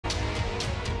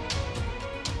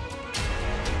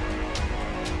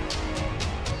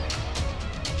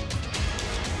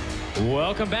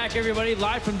Welcome back, everybody,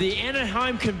 live from the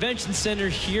Anaheim Convention Center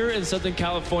here in Southern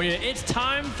California. It's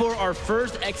time for our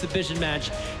first exhibition match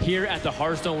here at the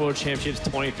Hearthstone World Championships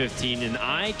 2015, and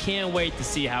I can't wait to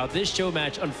see how this show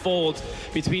match unfolds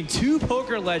between two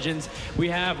poker legends. We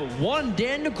have one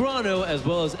Dan Negreanu as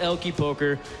well as ElkY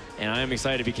Poker, and I am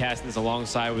excited to be casting this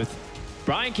alongside with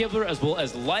Brian Kibler as well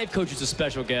as Life Coach, who's a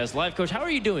special guest. Life Coach, how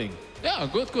are you doing? Yeah,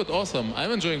 good, awesome.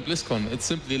 I'm enjoying BlizzCon. It's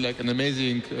simply like an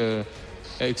amazing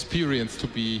experience to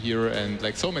be here and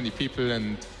like so many people,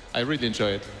 and I really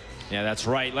enjoy it. Yeah, that's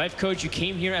right. Life Coach, you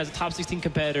came here as a top 16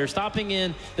 competitor. Stopping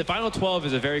in the final 12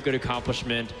 is a very good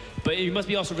accomplishment, but you must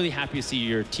be also really happy to see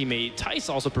your teammate Tice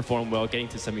also perform well, getting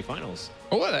to semifinals.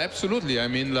 Oh, well, absolutely. I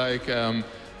mean, like,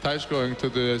 Tice going to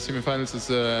the semifinals is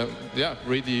yeah,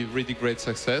 really great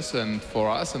success, and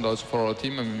for us and also for our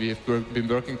team. I mean, we have been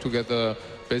working together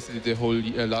basically the whole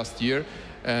a year,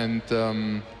 and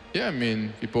yeah, I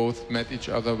mean, we both met each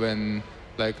other when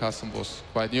like Hearthstone was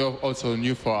quite new, also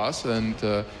new for us, and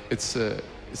it's a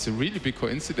really big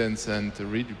coincidence and a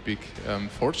really big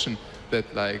fortune that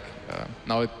like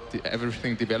now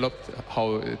everything developed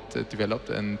how it developed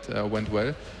and went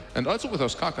well, and also with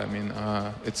Oscar. I mean,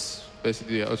 it's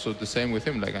basically also the same with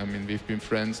him. Like, I mean, we've been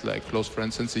friends, like close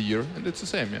friends since a year, and it's the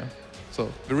same, yeah.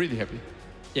 So we're really happy.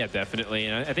 Yeah, definitely.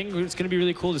 And I think it's going to be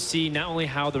really cool to see not only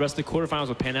how the rest of the quarterfinals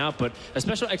will pan out, but a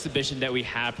special exhibition that we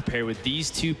have prepared with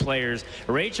these two players.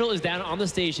 Rachel is down on the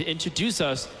stage to introduce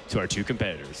us to our two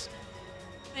competitors.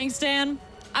 Thanks, Dan.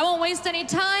 I won't waste any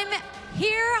time.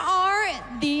 Here are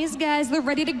these guys. They're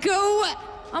ready to go.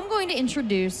 I'm going to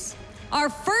introduce our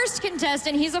first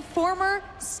contestant. He's a former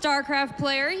StarCraft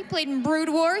player. He played in Brood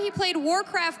War. He played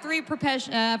Warcraft 3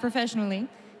 professionally.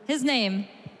 His name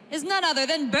is none other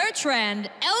than Bertrand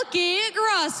ElkY.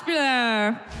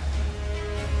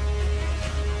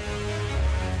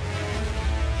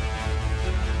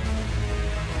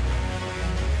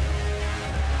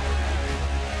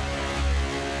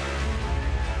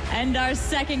 And our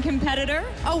second competitor,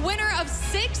 a winner of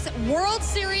 6 World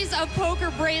Series of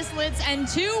Poker bracelets and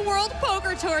 2 World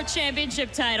Poker Tour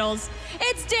Championship titles,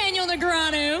 it's Daniel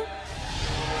Negreanu.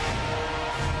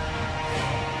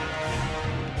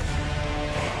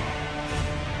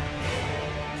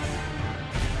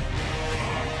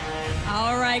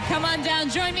 All right, come on down.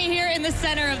 Join me here in the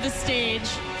center of the stage.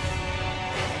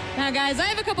 Now, guys, I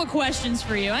have a couple questions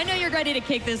for you. I know you're ready to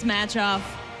kick this match off.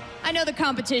 I know the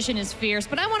competition is fierce,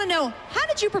 but I want to know, how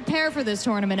did you prepare for this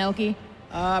tournament, ElkY?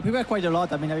 I prepared quite a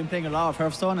lot. I mean, I've been playing a lot of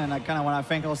Hearthstone, and I kind of want to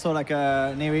thank also like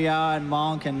Negreanu and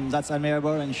Monk, and That's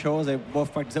Admirable and Show. They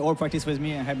all practice with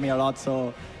me and helped me a lot,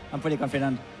 so I'm pretty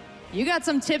confident. You got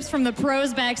some tips from the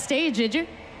pros backstage, did you?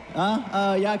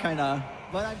 Yeah, kind of.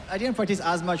 But I didn't practice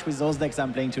as much with those decks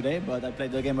I'm playing today, but I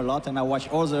played the game a lot, and I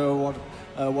watched all the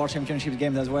World Championship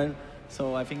games as well.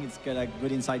 So I think it's got a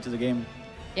good insight to the game.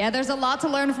 Yeah, there's a lot to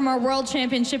learn from our World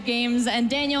Championship games. And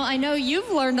Daniel, I know you've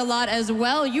learned a lot as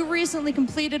well. You recently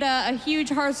completed a huge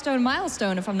Hearthstone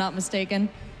milestone, if I'm not mistaken.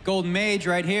 Golden Mage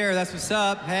right here, that's what's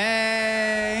up.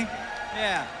 Hey!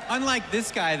 Yeah, unlike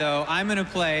this guy though, I'm gonna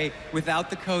play without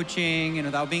the coaching and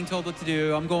without being told what to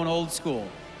do. I'm going old school.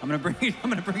 I'm gonna bring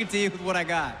it to you with what I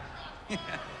got.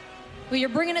 Well, you're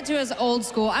bringing it to us old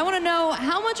school. I want to know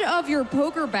how much of your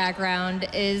poker background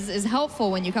is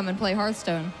helpful when you come and play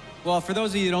Hearthstone. Well, for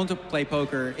those of you who don't play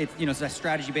poker, it's a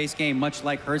strategy-based game, much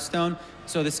like Hearthstone.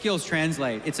 So the skills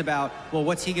translate. It's about, well,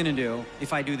 what's he gonna do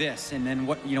if I do this, and then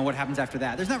what happens after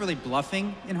that? There's not really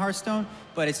bluffing in Hearthstone,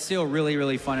 but it's still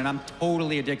really fun, and I'm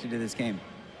totally addicted to this game.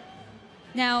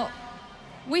 Now,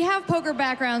 we have poker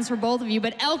backgrounds for both of you,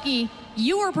 but ElkY,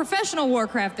 you were a professional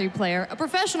Warcraft 3 player, a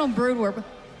professional Brood War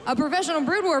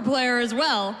player as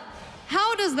well.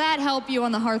 How does that help you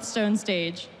on the Hearthstone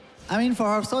stage? I mean, for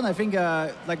Hearthstone, I think,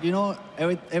 like, you know,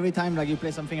 every time like you play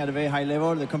something at a very high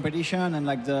level, the competition and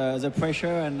like the pressure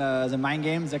and the mind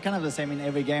games, they're kind of the same in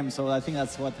every game. So I think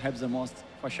that's what helps the most,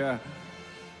 for sure.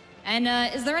 And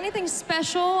is there anything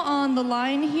special on the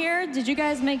line here? Did you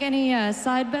guys make any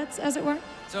side bets, as it were?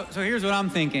 So here's what I'm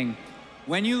thinking.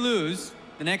 When you lose,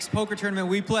 the next poker tournament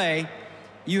we play,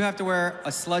 you have to wear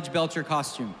a Sludge Belcher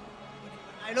costume.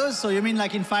 I lose, so you mean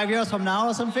like in 5 years from now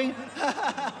or something?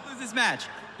 Lose this match.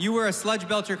 You wear a Sludge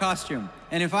Belcher costume.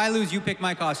 And if I lose, you pick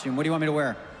my costume. What do you want me to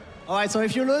wear? All right, so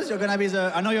if you lose, you're going to be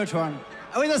the Annoyotron.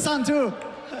 With the sound, too.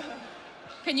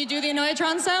 Can you do the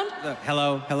Annoyotron sound?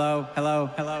 Hello, hello, hello,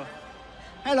 hello.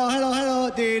 Hello, hello, hello.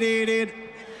 Dee.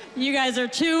 You guys are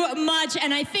too much,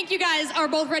 and I think you guys are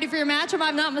both ready for your match, if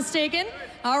I'm not mistaken.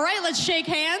 All right, let's shake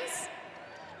hands.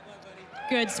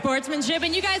 Good sportsmanship,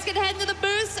 and you guys can head into the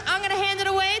booth. I'm going to hand it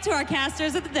away to our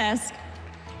casters at the desk.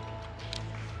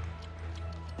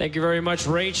 Thank you very much,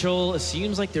 Rachel. It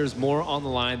seems like there's more on the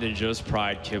line than just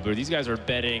pride, Kibler. These guys are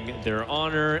betting their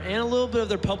honor and a little bit of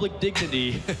their public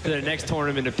dignity for their next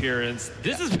tournament appearance.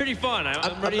 This is pretty fun.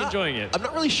 I'm really enjoying it. I'm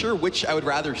not really sure which I would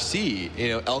rather see. You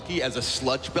know, ElkY as a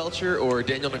sludge belcher or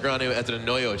Daniel Negreanu as an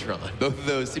Annoyotron. Both of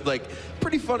those seem like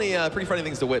pretty funny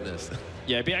things to witness.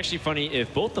 Yeah, it'd be actually funny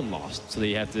if both of them lost, so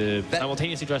they have to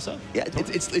simultaneously dress up. Yeah,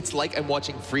 it's like I'm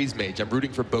watching Freeze Mage. I'm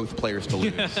rooting for both players to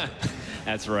lose.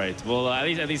 That's right. Well, at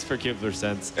least for Kibler's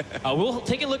sense. We'll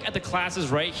take a look at the classes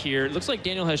right here. It looks like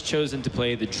Daniel has chosen to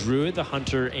play the Druid, the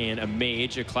Hunter, and a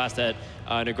Mage, a class that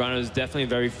Negreanu is definitely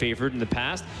very favored in the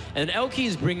past. And ElkY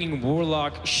is bringing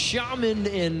Warlock, Shaman,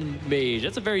 and Mage.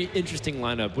 That's a very interesting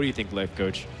lineup. What do you think, Life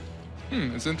Coach?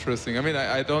 It's interesting. I mean,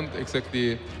 I don't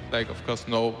exactly, like, of course,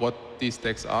 know what these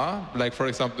decks are. Like, for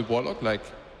example, the Warlock, like,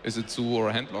 is it Zoo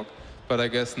or Handlock? But I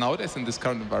guess nowadays in this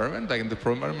current environment, like in the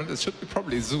pro environment, it should be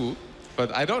probably Zoo.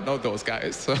 But I don't know those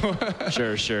guys, so...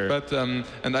 Sure. But,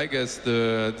 and I guess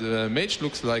the Mage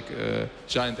looks like a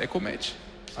giant Echo Mage,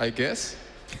 I guess.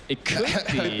 It could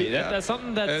be. That's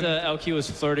something that ElkY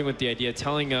was flirting with the idea,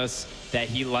 telling us that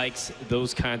he likes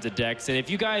those kinds of decks. And if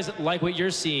you guys like what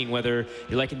you're seeing, whether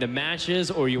you're liking the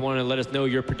matches or you want to let us know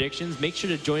your predictions, make sure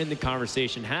to join in the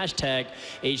conversation. Hashtag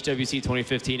HWC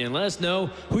 2015 and let us know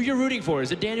who you're rooting for.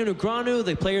 Is it Daniel Negreanu,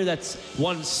 the player that's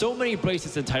won so many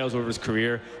bracelets and titles over his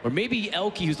career? Or maybe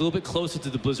ElkY, who's a little bit closer to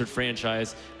the Blizzard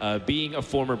franchise, being a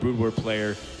former Brood War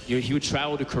player. You know, he would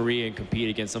travel to Korea and compete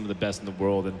against some of the best in the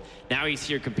world. And now he's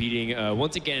here competing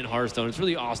once again in Hearthstone. It's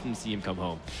really awesome to see him come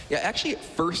home. Yeah, I actually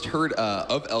first heard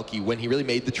of ElkY when he really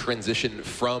made the transition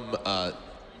from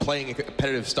playing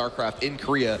competitive StarCraft in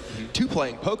Korea to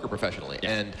playing poker professionally. Yeah.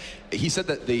 And he said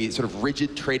that the sort of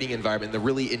rigid trading environment, the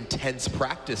really intense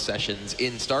practice sessions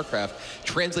in StarCraft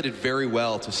translated very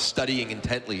well to studying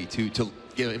intently to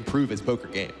improve his poker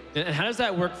game. And how does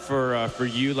that work for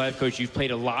you, Life Coach? You've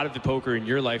played a lot of the poker in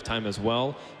your lifetime as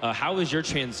well. How was your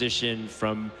transition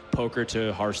from poker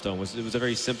to Hearthstone? Was it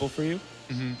very simple for you?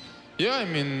 Yeah, I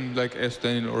mean, like as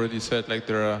Daniel already said, like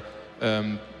there are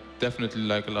definitely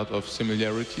like a lot of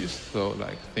similarities. So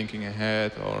like thinking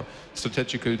ahead or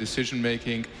strategical decision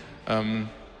making.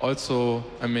 Also,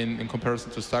 I mean, in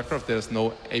comparison to StarCraft, there's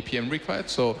no APM required.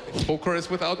 So poker is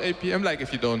without APM, like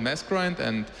if you don't mass grind,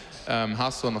 and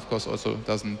Hearthstone, of course, also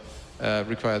doesn't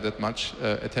require that much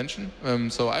attention.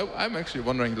 So I'm actually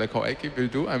wondering like how ElkY will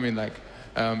do. I mean, like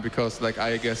because like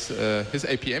I guess his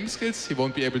APM skills, he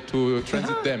won't be able to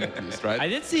transit them at least, right? I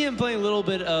did see him playing a little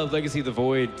bit of Legacy of the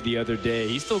Void the other day.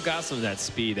 He still got some of that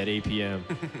speed, that APM.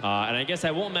 And I guess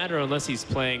that won't matter unless he's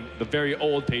playing the very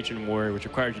old Patron Warrior, which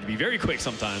requires you to be very quick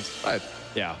sometimes. Right.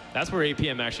 Yeah, that's where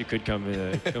APM actually could come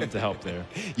to help there.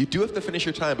 You do have to finish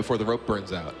your time before the rope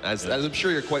burns out, as I'm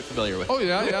sure you're quite familiar with. Oh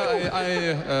yeah,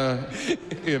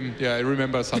 I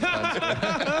remember sometimes.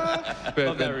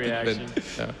 Love that reaction.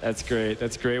 Yeah. That's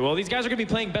great. Well, these guys are going to be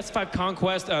playing Best of 5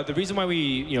 Conquest. The reason why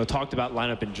we talked about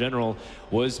lineup in general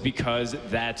was because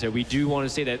that we do want to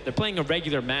say that they're playing a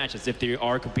regular match as if they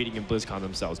are competing in BlizzCon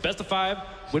themselves. Best of 5,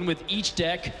 win with each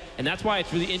deck, and that's why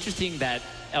it's really interesting that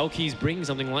ElkY's bringing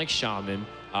something like Shaman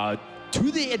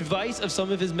to the advice of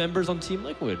some of his members on Team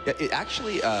Liquid. Yeah, it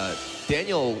actually,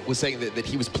 Daniel was saying that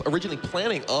he was originally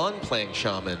planning on playing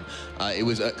Shaman. It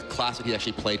was a class that he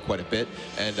actually played quite a bit,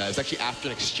 and it's actually after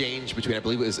an exchange between, I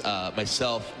believe it was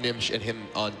myself, Nimsh, and him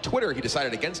on Twitter, he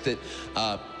decided against it.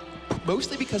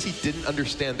 Mostly because he didn't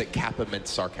understand that Kappa meant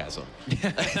sarcasm. He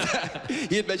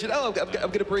had mentioned, oh, I'm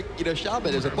going to bring,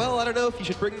 Shaman. I was like, well, I don't know if you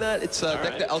should bring that. It's a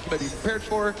deck that ElkY might be prepared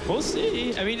for. We'll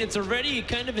see. I mean, it's already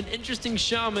kind of an interesting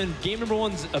Shaman. Game number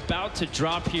 1's about to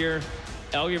drop here.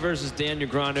 ElkY versus Dan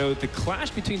Negreanu. The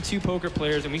clash between two poker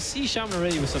players, and we see Shaman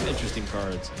already with some interesting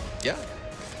cards. Yeah.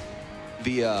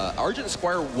 The Argent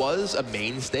Squire was a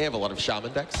mainstay of a lot of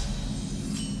Shaman decks.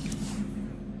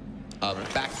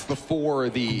 Back before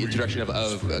the introduction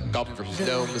of Goblin versus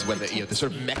Gnomes, when the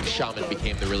sort of mech shaman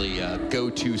became the really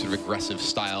go-to sort of aggressive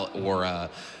style, or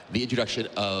the introduction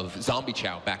of Zombie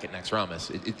Chow back at Naxxramas.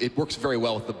 It works very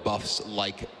well with the buffs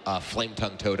like Flame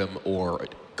Tongue Totem or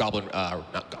Goblin,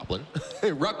 not Goblin,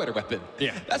 Rockbiter Weapon.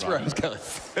 Yeah, that's where I was going.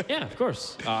 Yeah, of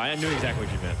course. I knew exactly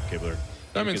what you meant, Kibler.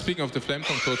 I mean, speaking of the Flame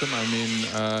Tongue Totem, I mean,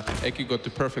 ElkY got the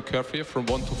perfect curve here from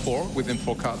 1 to 4 within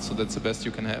 4 cards, so that's the best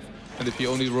you can have. And if he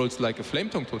only rolls like a Flame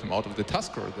Tongue Totem out of the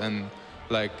Tusker, then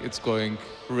like it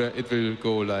will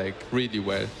go like really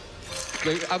well.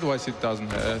 Like, otherwise, it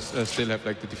doesn't still have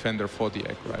like the Defender for the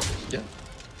egg, right? Yeah.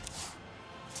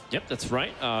 Yep, that's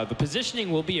right. The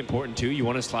positioning will be important too. You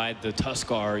want to slide the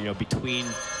Tuskar, between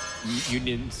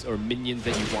unions or minions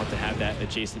that you want to have that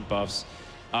adjacent buffs.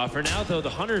 For now, though, the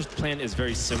Hunter's plan is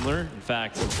very similar. In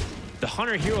fact, the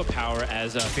Hunter hero power,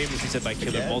 as famously said by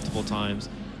Killer multiple times,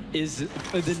 is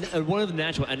one of the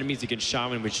natural enemies against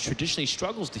Shaman, which traditionally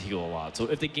struggles to heal a lot. So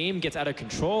if the game gets out of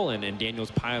control and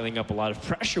Daniel's piling up a lot of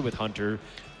pressure with Hunter,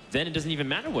 then it doesn't even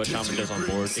matter what Shaman does on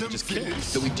board, it can just kill.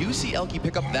 So we do see ElkY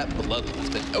pick up that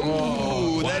Bloodlust.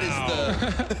 Oh, that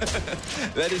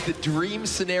is that is the dream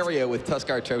scenario with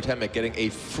Tuskar Totemic getting a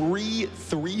free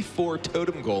 3/4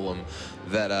 Totem Golem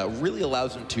that really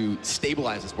allows him to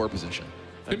stabilize his board position.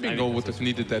 Bingo would have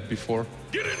needed that before.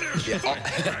 Get in there!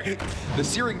 Yeah. The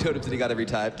Searing Totems that he got every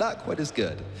time, not quite as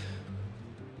good.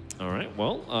 All right,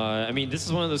 well, I mean, this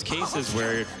is one of those cases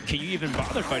where can you even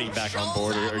bother fighting back on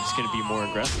board or just going to be more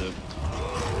aggressive?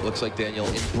 Looks like Daniel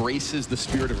embraces the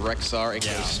spirit of Rexar and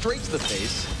goes straight to the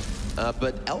face.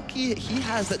 But ElkY, he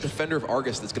has that Defender of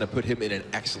Argus that's going to put him in an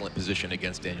excellent position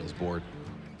against Daniel's board.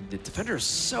 The Defender is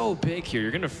so big here.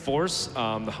 You're going to force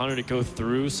the Hunter to go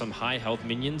through some high health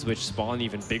minions, which spawn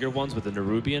even bigger ones with the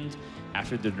Nerubian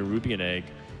after the Nerubian egg.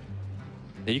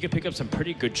 Then you can pick up some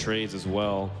pretty good trades as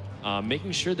well,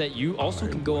 making sure that you also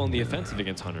can go on the offensive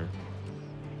against Hunter.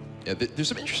 Yeah, there's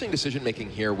some interesting decision making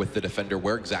here with the Defender,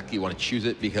 where exactly you want to choose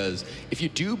it, because if you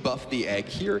do buff the egg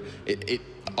here, it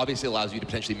obviously allows you to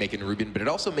potentially make a Nerubian, but it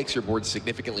also makes your board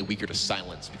significantly weaker to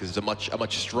silence because it's a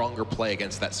much stronger play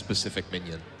against that specific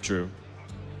minion. True.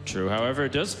 True. However,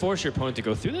 it does force your opponent to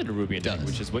go through the Nerubian egg,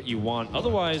 which is what you want.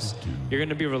 Otherwise, you're going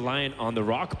to be reliant on the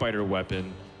Rockbiter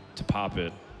weapon to pop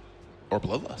it. Or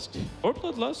Bloodlust. Or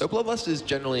Bloodlust. So Bloodlust is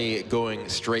generally going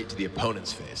straight to the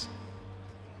opponent's face.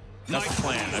 That's the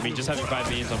plan. I mean, just having 5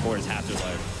 minions on board is half their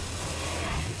life.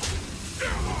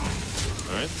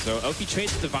 All right, so ElkY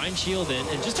trades Divine Shield in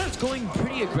and just starts going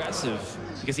pretty aggressive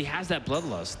because he has that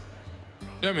Bloodlust.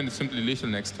 Yeah, I mean, it's simply lethal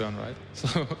next turn, right?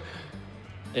 So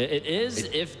it is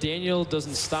if Daniel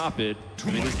doesn't stop it.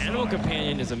 I mean, his Animal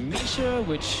Companion is a Misha,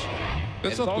 which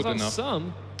that's not falls good on enough.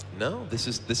 Some. No, this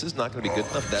is not going to be good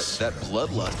enough. That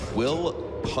Bloodlust will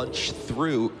punch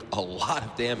through a lot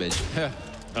of damage.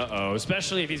 Uh-oh,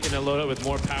 especially if he's going to load up with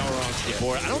more power onto the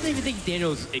board. I don't even think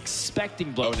Daniel's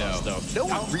expecting Bloodlust, though. No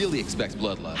one really expects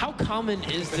Bloodlust. How common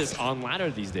is this on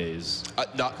ladder these days?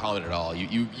 Not common at all.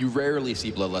 You rarely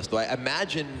see Bloodlust, though I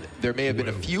imagine there may have been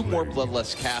a few more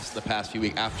Bloodlust casts in the past few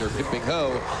weeks after Big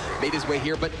Ho made his way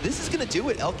here, but this is going to do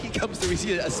it. ElkY comes through. We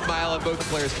see a smile on both the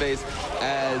players' face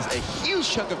as a huge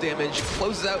chunk of damage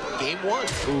closes out game 1.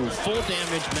 Ooh, full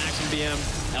damage, max and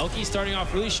BM. ElkY starting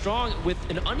off really strong with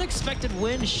an unexpected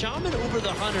win. Shaman over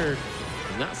the Hunter.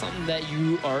 Not something that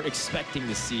you are expecting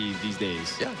to see these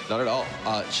days. Yeah, not at all.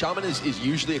 Shaman is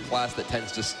usually a class that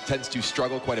tends to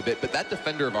struggle quite a bit, but that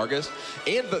Defender of Argus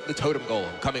and the Totem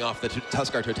Golem coming off the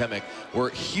Tuskar Totemic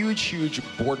were huge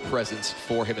board presence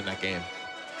for him in that game.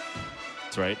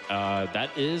 That's right. That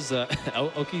is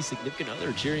ElkY's significant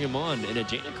other cheering him on in a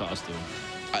Jaina costume.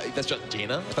 That's just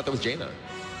Jaina? I thought that was Jaina.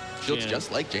 She looks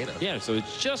just like Jaina. Yeah, so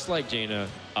it's just like Jaina,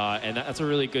 and that's a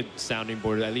really good sounding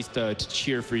board, at least to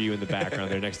cheer for you in the background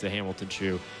there next to Hamilton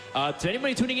Chu. To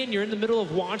anybody tuning in, you're in the middle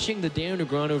of watching the Daniel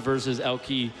Negreanu versus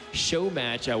ElkY show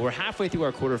match. We're halfway through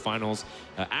our quarterfinals,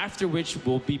 after which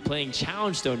we'll be playing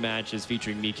Challenge Stone matches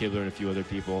featuring me, Kibler, and a few other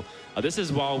people. This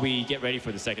is while we get ready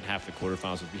for the second half of the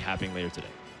quarterfinals, which will be happening later today.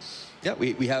 Yeah,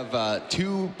 we have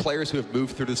 2 players who have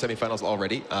moved through to the semifinals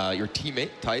already. Your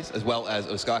teammate, Thijs, as well as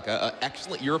Osaka.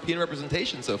 Excellent European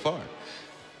representation so far.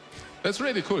 that's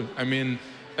really cool. I mean,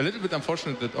 a little bit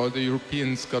unfortunate that all the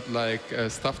Europeans got like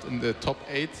stuffed in the top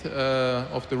 8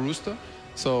 of the rooster.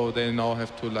 So they now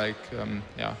have to like,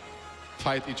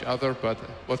 fight each other. But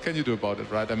what can you do about it,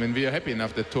 right? I mean, we are happy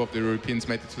enough that 2 of the Europeans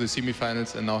made it to the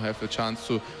semifinals and now have the chance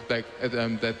to like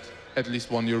that at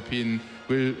least one European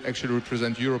will actually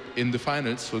represent Europe in the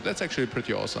finals, so that's actually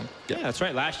pretty awesome. Yeah, that's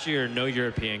right. Last year, no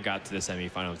European got to the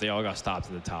semifinals. They all got stopped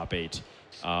in the top 8.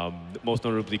 Most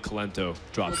notably, Colento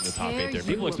dropped in the top 8 there.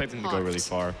 People expect him to go really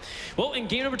far. Well, in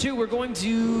game number 2, we're going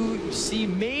to see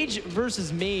Mage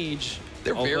versus Mage.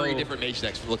 They're very different Mage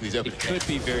decks from the look of these openings. It could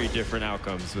be very different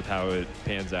outcomes with how it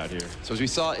pans out here. So as we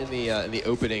saw in the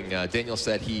opening, Daniel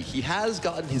said he has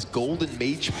gotten his golden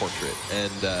Mage portrait,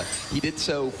 and he did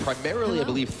so primarily, I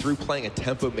believe, through playing a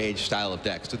Tempo Mage style of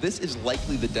deck. So this is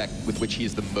likely the deck with which he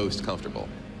is the most comfortable.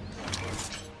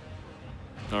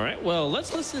 All right, well,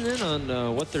 let's listen in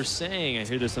on what they're saying. I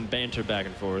hear there's some banter back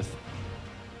and forth.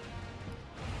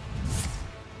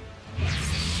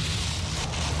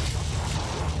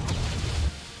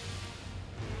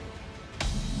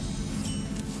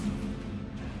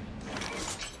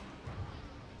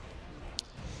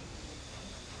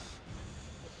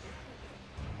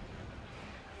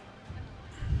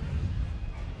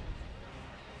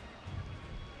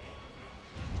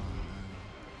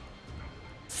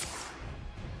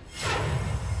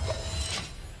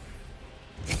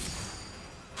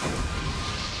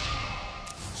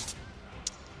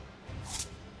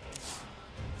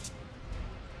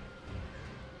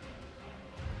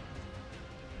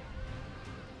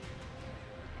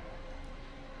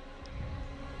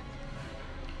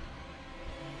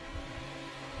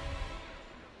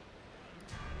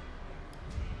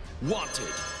 Wanted,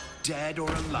 dead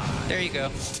or alive. There you go.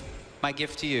 My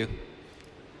gift to you.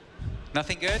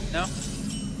 Nothing good? No?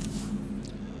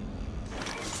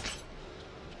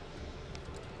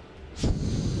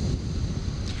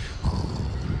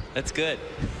 That's good.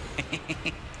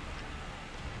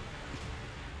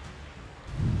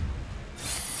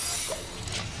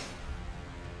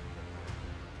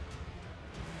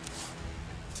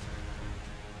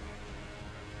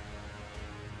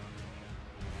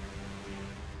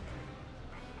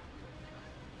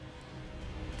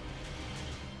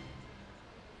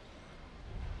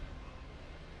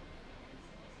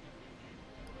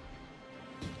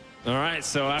 All right,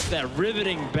 so after that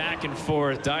riveting back and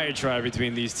forth diatribe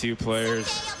between these two players,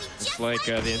 it's like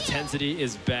the intensity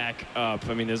is back up.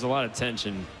 I mean, there's a lot of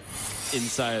tension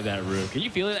inside of that room. Can you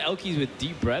feel it? ElkY's with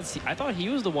deep breaths. I thought he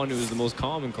was the one who was the most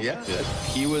calm and collected. Yeah,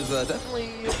 he was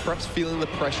definitely perhaps feeling the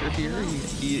pressure here.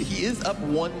 He is up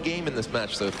one game in this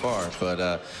match so far,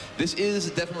 but this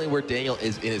is definitely where Daniel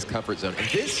is in his comfort zone. And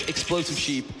this explosive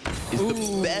sheep is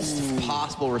the best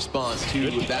possible response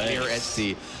to that mirror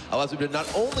entity. Allows him to not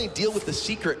only deal with the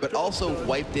secret, but also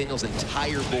wipe Daniel's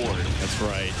entire board. That's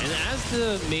right. And as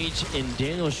the mage in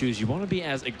Daniel's shoes, you want to be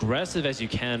as aggressive as you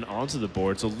can onto the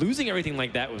board. So losing everything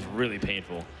like that was really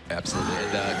painful. Absolutely.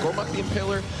 And Gormak the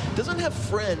Impaler doesn't have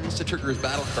friends to trigger his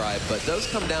battle cry, but does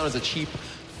come down as a cheap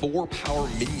 4-power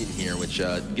minion here, which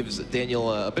gives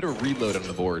Daniel a bit of a reload on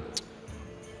the board.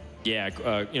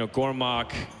 Yeah, you know,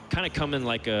 Gormak kind of come in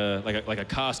like a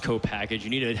Costco package. You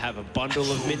need to have a bundle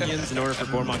of minions in order for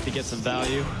Gormak to get some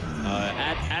value.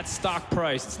 At stock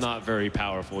price, it's not very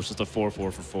powerful. It's just a 4/4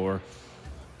 for 4.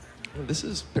 This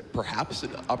is perhaps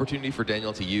an opportunity for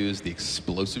Daniel to use the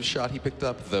explosive shot he picked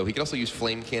up, though he could also use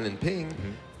Flame Cannon Ping.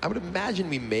 I would imagine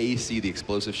we may see the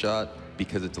explosive shot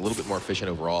because it's a little bit more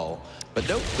efficient overall. But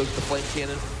nope, goes to the Flame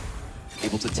Cannon,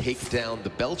 able to take down the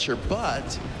Belcher,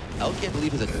 but ElkY, I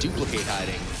believe, has a duplicate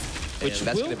hiding. Which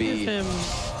that's will going to be give him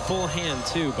full hand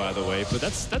too, by the way, but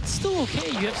that's still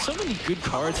okay. You have so many good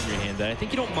cards in your hand that I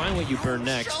think you don't mind what you burn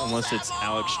next, unless it's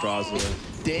Alex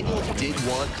Strasler. Daniel did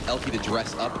want ElkY to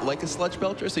dress up like a Sludge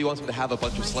Belcher, so he wants him to have a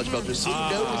bunch of Sludge Belchers, so he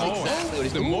knows exactly what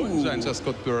he's The doing. Molten Giant just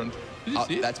got burned. Did you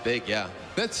see it? That's big, yeah.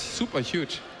 That's super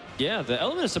huge. Yeah, the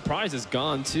element of surprise is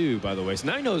gone too, by the way. So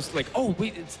now he knows, like, oh,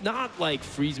 wait, it's not like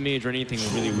Freeze Mage or anything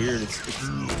really weird. It's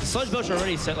the Sludge Belcher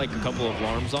already set like a couple of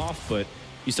alarms off, but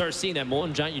you start seeing that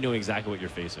Molten Giant, you know exactly what you're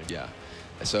facing. Yeah.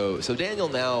 So Daniel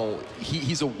now,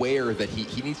 he's aware that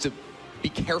he needs to be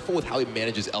careful with how he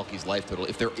manages ElkY's life total.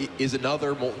 If there is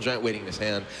another Molten Giant waiting in his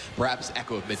hand, perhaps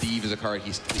Echo of Medivh is a card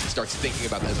he starts thinking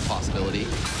about as a possibility.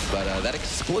 But that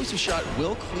explosive shot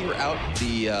will clear out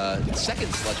the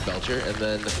second Sludge Belcher, and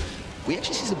then we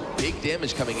actually see some big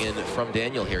damage coming in from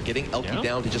Daniel here, getting ElkY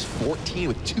down to just 14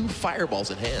 with 2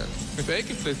 fireballs in hand. If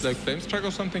ElkY plays like Flame Strike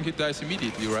or something, he dies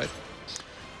immediately, right?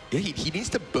 Yeah, he needs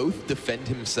to both defend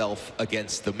himself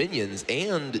against the minions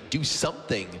and do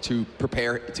something to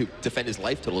prepare to defend his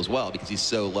life total as well, because he's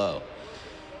so low.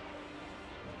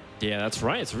 Yeah, that's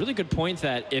right. It's a really good point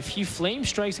that if he Flame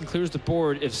Strikes and clears the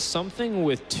board, if something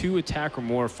with 2 attack or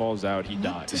more falls out, he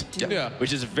dies. Yeah.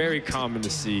 Which is very common to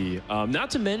see.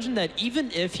 Not to mention that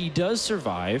even if he does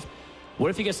survive, what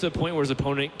if he gets to the point where his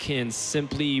opponent can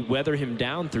simply weather him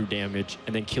down through damage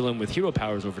and then kill him with hero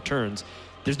powers over turns?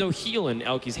 There's no heal in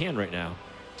ElkY's hand right now.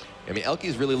 I mean, ElkY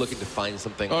is really looking to find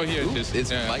something. Oh, here it is. This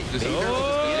Yeah, might this be. is-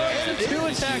 Oh, it's a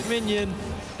 2-attack minion.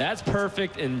 That's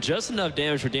perfect and just enough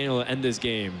damage for Daniel to end this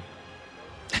game.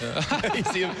 You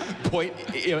see him point,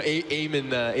 you know, aim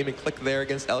and click there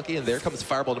against ElkY, and there comes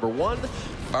Fireball number 1,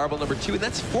 Fireball number 2, and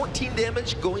that's 14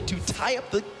 damage, going to tie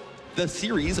up the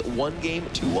series 1 game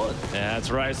to 1.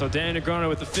 That's right. So Daniel Negreanu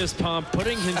with the fist pump,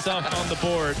 putting himself on the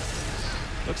board.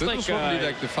 Looks This like was probably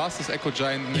like the fastest Echo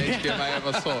Giant mage game I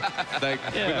ever saw. Like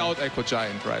without Echo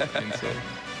Giant, right? I mean, so.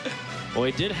 Well,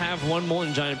 he did have 1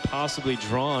 Molten Giant possibly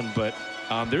drawn, but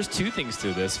there's 2 things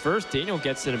to this. First, Daniel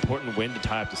gets an important win to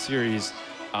tie up the series.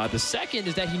 The second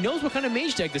is that he knows what kind of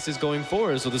mage deck this is going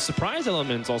forward, so the surprise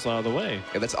element's also out of the way.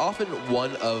 Yeah, that's often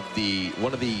one of the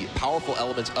powerful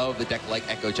elements of the deck like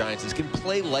Echo Giants is can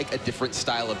play like a different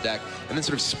style of deck and then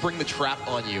sort of spring the trap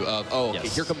on you of, oh, okay,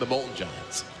 here come the Molten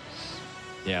Giants.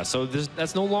 Yeah, so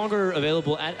that's no longer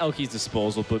available at ElkY's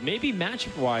disposal, but maybe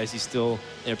matchup-wise, he's still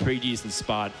in a pretty decent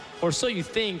spot. Or so you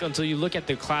think until you look at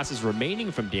the classes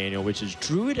remaining from Daniel, which is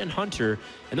Druid and Hunter.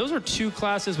 And those are 2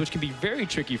 classes which can be very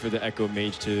tricky for the Echo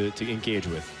Mage to engage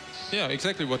with. Yeah,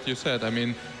 exactly what you said. I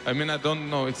mean, I don't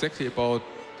know exactly about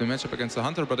the matchup against the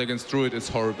Hunter, but against Druid, it's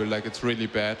horrible. Like, it's really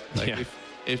bad. Like,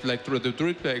 if like the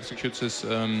Druid player executes his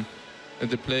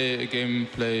they play a game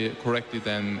correctly,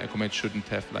 then ElkY shouldn't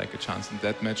have like a chance in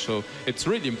that match. So it's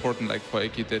really important, like for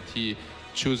ElkY, that he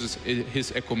chooses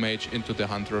his ElkY into the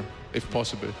Hunter if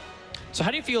possible. So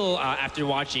how do you feel after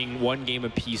watching one game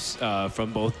apiece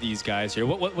from both these guys here?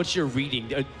 What's your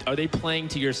reading? Are they playing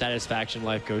to your satisfaction,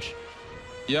 life coach?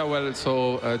 Yeah, well,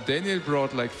 so Daniel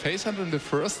brought like face hunter in the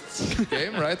first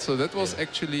game, right? So that was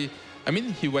actually, I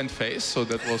mean, he went face, so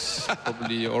that was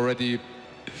probably already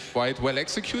quite well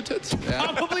executed.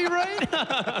 Yeah. Probably right.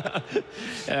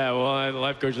 Yeah, well, the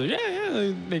life coach was like, yeah,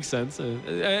 it makes sense.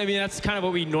 I mean, that's kind of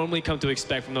what we normally come to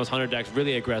expect from those Hunter decks,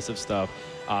 really aggressive stuff.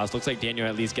 So it looks like Daniel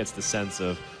at least gets the sense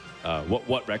of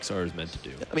what Rexar is meant to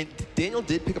do. I mean, Daniel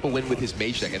did pick up a win with his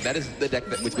Mage deck, and that is the deck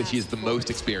with which he is the most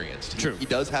experienced. True. He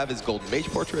does have his Golden Mage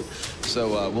portrait,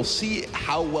 so we'll see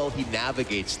how well he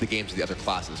navigates the games of the other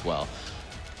classes as well.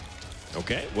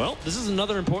 Okay, well, this is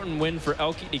another important win for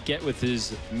ElkY to get with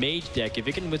his Mage deck. If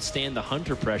it can withstand the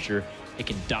Hunter pressure, it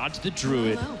can dodge the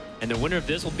Druid, and the winner of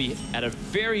this will be at a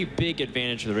very big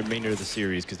advantage for the remainder of the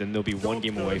series, because then they'll be one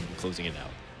game away from closing it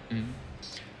out. Mm-hmm.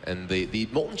 And the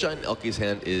Molten Giant in ElkY's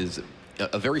hand is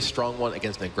a very strong one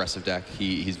against an aggressive deck.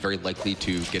 He's very likely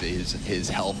to get his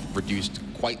health reduced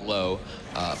quite low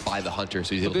by the Hunter,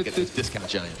 so he's able to get this discount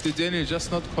Giant. Did Daniel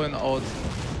just not coin out,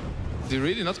 did he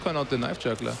really not coin out the Knife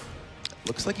Juggler?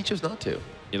 Looks like he chose not to.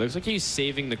 It looks like he's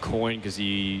saving the coin because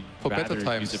he for better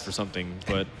times. Use it for something.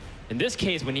 But in this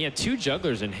case, when he had two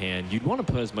jugglers in hand, you'd want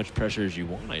to put as much pressure as you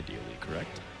want, ideally,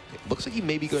 correct? It looks like he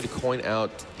may be going to coin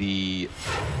out the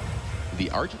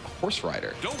Argent Horse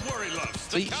Rider. Don't worry, love.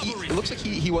 So it looks like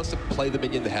he wants to play the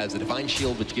minion that has the Divine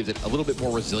Shield, which gives it a little bit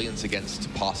more resilience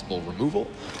against possible removal.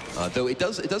 Though it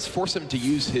does force him to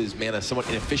use his mana somewhat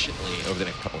inefficiently over the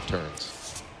next couple of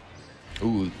turns.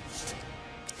 Ooh.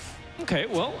 Okay,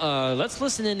 well, let's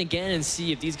listen in again and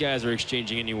see if these guys are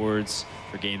exchanging any words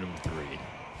for game number 3.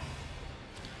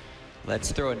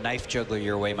 Let's throw a Knife Juggler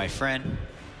your way, my friend.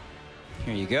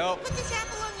 Here you go. Put this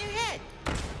apple on your head.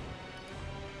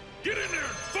 Get in there and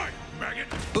fight, maggot.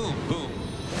 Boom, boom.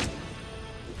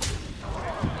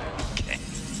 Okay.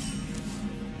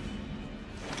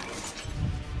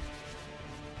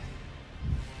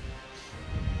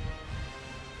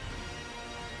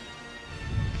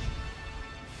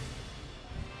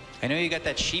 I know you got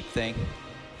that sheep thing.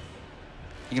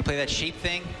 You can play that sheep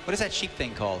thing? What is that sheep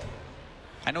thing called?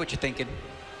 I know what you're thinking.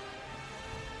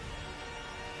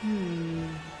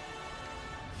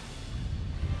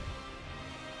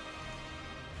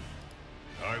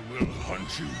 I will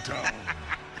hunt you down.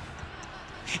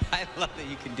 I love that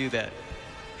you can do that.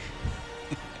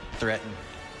 Threaten.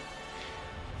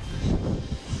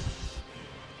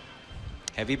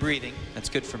 Heavy breathing. That's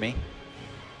good for me.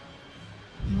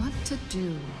 What to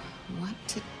do? What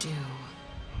to do?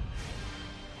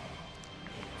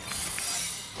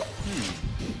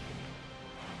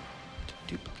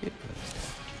 Duplicate.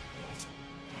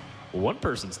 One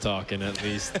person's talking, at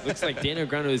least. Looks like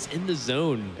Negreanu is in the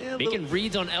zone, making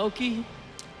reads on ElkY.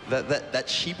 That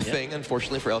sheep thing,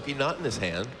 unfortunately for ElkY, not in his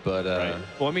hand, but right.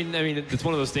 Well, I mean, it's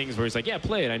one of those things where he's like, yeah,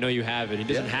 play it. I know you have it. He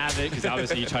doesn't have it because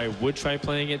obviously he would try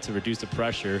playing it to reduce the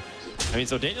pressure. I mean,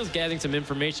 so Daniel's gathering some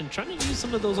information, trying to use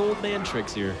some of those old man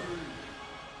tricks here.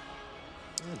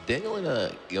 Daniel in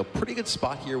a pretty good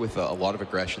spot here with a lot of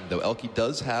aggression, though ElkY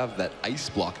does have that ice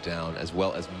block down as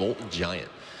well as Molten Giant.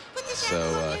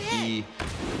 So he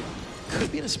could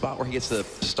be in a spot where he gets to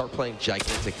start playing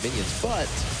gigantic minions, but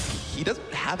he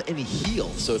doesn't have any heal.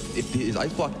 So if his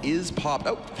ice block is popped,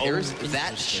 there's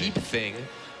that sheep thing.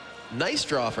 Nice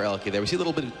draw for ElkY there. We see a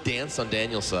little bit of dance on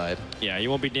Daniel's side. Yeah, he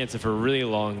won't be dancing for really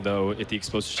long, though, if the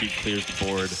explosive sheep clears the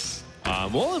board.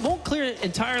 Well, it won't clear it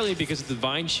entirely because of the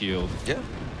Divine Shield. Yeah.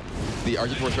 The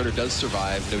Argent Horse Rider does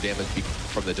survive. No damage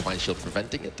from the Divine Shield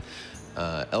preventing it.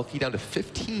 ElkY down to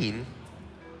 15.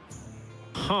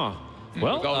 Huh.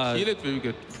 Well, without heal it will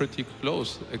get pretty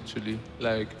close, actually.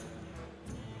 Like,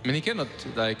 I mean, he cannot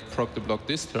like proc the block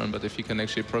this turn, but if he can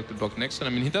actually proc the block next turn,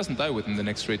 I mean, he doesn't die within the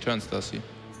next 3 turns, does he?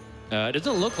 It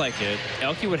doesn't look like it.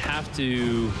 ElkY would have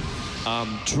to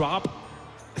drop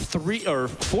 3 or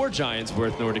 4 giants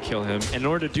worth in order to kill him. And in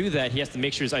order to do that, he has to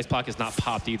make sure his ice block is not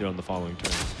popped either on the following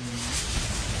turn.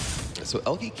 So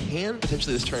ElkY can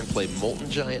potentially this turn play Molten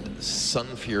Giant, Sun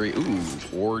Fury,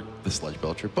 or the Sludge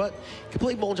Belcher, but he can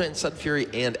play Molten Giant, Sun Fury,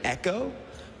 and Echo,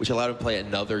 which allowed him to play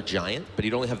another Giant, but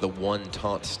he'd only have the 1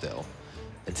 taunt still.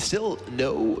 And still,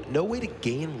 no way to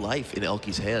gain life in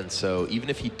ElkY's hand, so even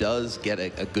if he does get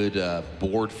a good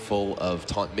board full of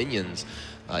taunt minions,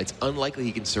 it's unlikely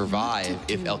he can survive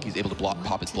if ElkY's able to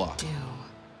pop his block.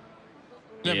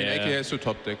 Yeah, I mean, ElkY has to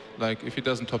top deck. Like, if he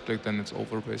doesn't top deck, then it's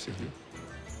over, basically.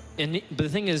 But the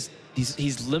thing is,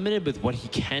 he's limited with what he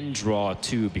can draw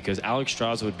too, because Alex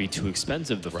Strauss would be too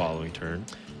expensive the following turn.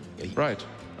 Right.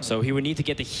 So he would need to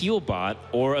get the heal bot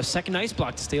or a second ice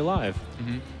block to stay alive.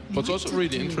 What's also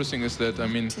really interesting is that, I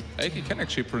mean, ElkY can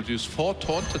actually produce 4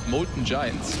 taunted molten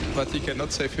giants, but he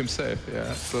cannot save himself.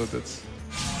 Yeah, so that's...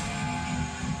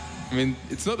 I mean,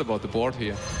 it's not about the board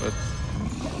here, but...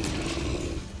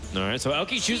 All right, so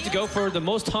ElkY chooses to go for the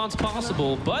most taunts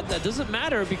possible, but that doesn't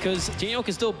matter because Daniel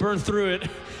can still burn through it.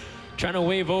 Trying to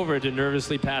wave over to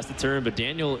nervously pass the turn, but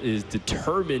Daniel is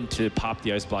determined to pop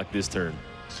the ice block this turn.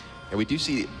 And we do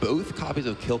see both copies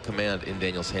of Kill Command in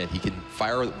Daniel's hand. He can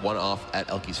fire one off at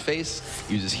ElkY's face,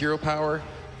 uses hero power,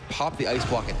 pop the ice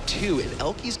block at 2, and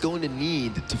ElkY's going to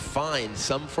need to find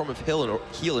some form of heal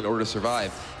in order to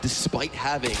survive, despite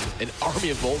having an army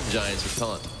of Molten Giants with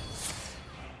taunt.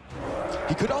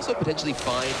 He could also potentially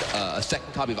find a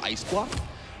second copy of Ice Block.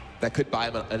 That could buy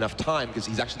him enough time, because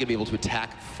he's actually going to be able to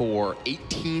attack for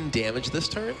 18 damage this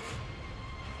turn.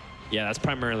 Yeah, that's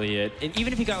primarily it. And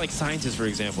even if he got like Sciences, for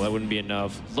example, that wouldn't be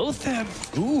enough. Lotheb.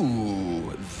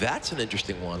 Ooh, that's an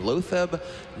interesting one. Lotheb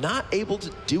not able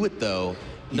to do it, though.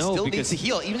 He still needs to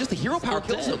heal. Even just the hero power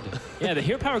kills him. Yeah, the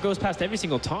hero power goes past every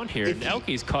single taunt here. And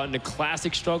ElkY's caught in a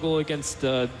classic struggle against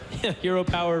hero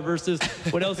power versus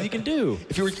what else he can do.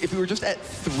 If we were just at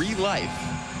 3 life,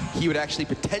 he would actually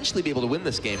potentially be able to win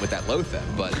this game with that Lotheb,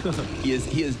 but he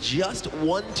is just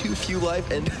 1 too few life,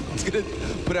 and he's going to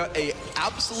put out an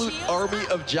absolute army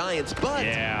of giants, but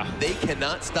they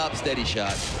cannot stop Steady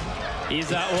Shot. He's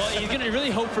he's going to really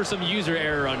hope for some user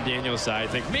error on Daniel's side.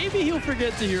 Think maybe he'll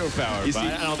forget the hero power, but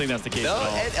I don't think that's the case at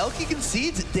all. And ElkY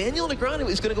concedes. Daniel Negreanu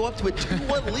is going to go up to a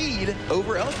 2-1 lead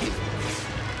over ElkY.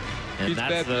 And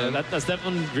that's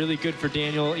definitely really good for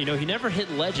Daniel. You know, he never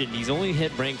hit Legend. He's only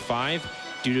hit rank 5.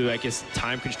 Due to, I guess,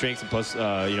 time constraints and plus,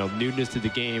 you know, newness to the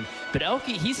game. But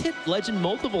ElkY, he's hit Legend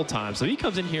multiple times, so he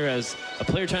comes in here as a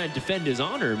player trying to defend his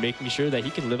honor, making sure that he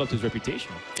can live up to his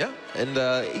reputation. Yeah, and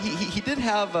he did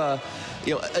have,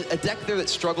 you know, a deck there that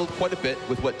struggled quite a bit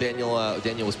with what Daniel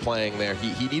was playing there.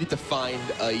 He needed to find,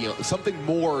 you know, something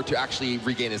more to actually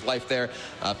regain his life there.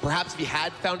 Perhaps if he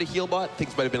had found a heal bot,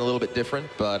 things might have been a little bit different.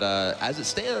 But as it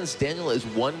stands, Daniel is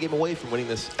 1 game away from winning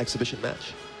this exhibition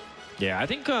match. Yeah, I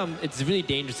think it's really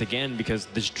dangerous again because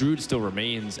this Druid still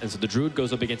remains, and so the Druid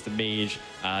goes up against the Mage.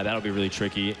 That'll be really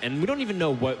tricky, and we don't even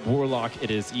know what Warlock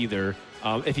it is either.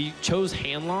 If he chose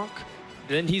Handlock,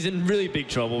 then he's in really big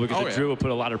trouble because the Druid will put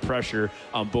a lot of pressure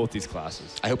on both these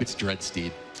classes. I hope it's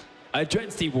Dreadsteed.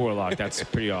 Dreadsteed Warlock, that's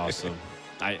pretty awesome.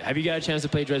 Have you got a chance to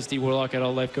play Dreadsteed Warlock at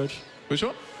all, Life Coach? Which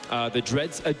one? A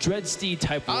Dreadsteed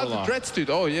type Warlock. The Dreadsteed.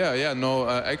 Oh yeah. No,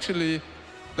 actually,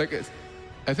 like.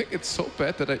 I think it's so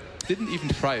bad that I didn't even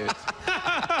try it.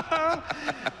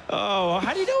 Oh,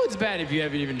 how do you know it's bad if you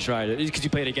haven't even tried it? Because you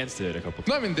played against it a couple times.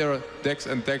 No, I mean, there are decks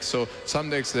and decks, so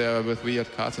some decks they are with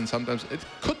weird cards, and sometimes it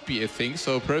could be a thing,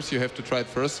 so perhaps you have to try it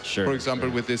first. Sure, for example,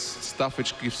 with this stuff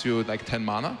which gives you like 10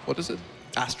 mana. What is it?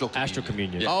 Astral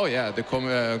Communion. Yeah. Oh yeah, the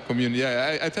Communion.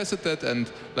 Yeah, I tested that,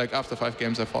 and like after 5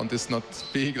 games, I found this not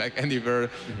being like anywhere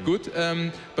good.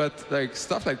 But like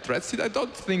stuff like Dreadsteed, I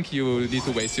don't think you need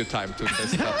to waste your time to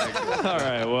test stuff like that. All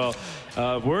right, well,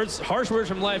 harsh words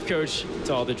from Life Coach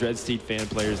to all the Dreadsteed fan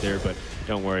players there, but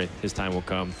don't worry, his time will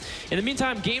come. In the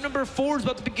meantime, game number 4 is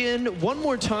about to begin. One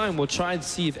more time, we'll try and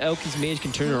see if ElkY's Mage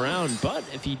can turn around, but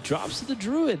if he drops to the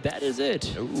Druid, that is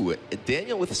it. Ooh,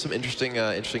 Daniel with some interesting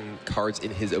cards in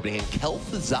his opening hand.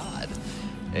 Kel'Thuzad,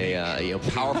 a you know,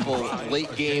 powerful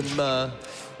late game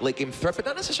threat, but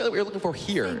not necessarily what you're looking for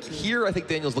here. Here, I think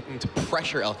Daniel's looking to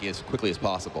pressure ElkY as quickly as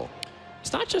possible.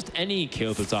 It's not just any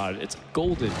Kel'Thuzad, it's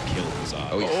golden Kel'Thuzad.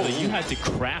 Oh, yeah. So you had to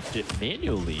craft it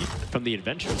manually from the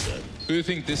adventure set. Do you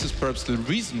think this is perhaps the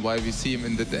reason why we see him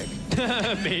in the deck?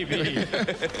 Maybe.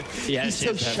 He's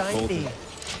so shiny.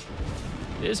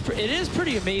 It is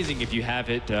pretty amazing if you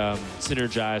have it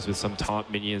synergized with some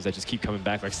taunt minions that just keep coming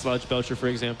back, like Sludge Belcher, for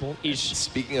example.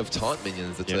 Speaking of taunt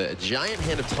minions, it's a giant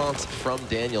hand of taunts from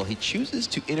Daniel. He chooses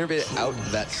to innervate out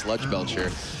that Sludge Belcher,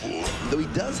 though he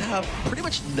does have pretty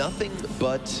much nothing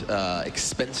but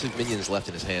expensive minions left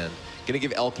in his hand. Gonna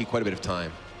give ElkY quite a bit of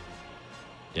time.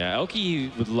 Yeah,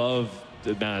 ElkY would love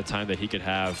the amount of time that he could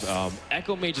have.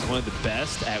 Echo Mage is one of the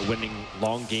best at winning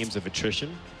long games of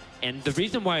attrition. And the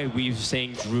reason why we were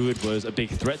saying Druid was a big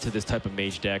threat to this type of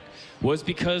Mage deck was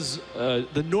because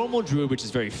the normal Druid, which is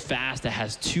very fast, that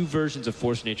has 2 versions of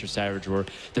Force of Nature Savage Roar,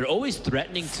 they're always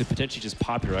threatening to potentially just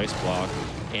pop your Ice Block,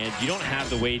 and you don't have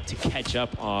the way to catch up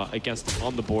against them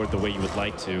on the board the way you would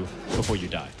like to before you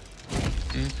die.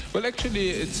 Well,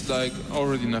 actually, it's like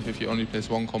already enough if you only place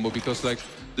 1 combo, because like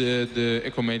the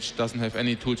Echo Mage doesn't have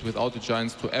any tools without the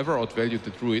Giants to ever outvalue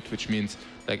the Druid, which means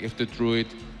like if the Druid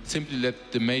simply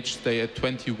let the Mage stay at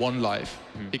 21 life,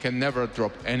 he can never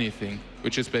drop anything,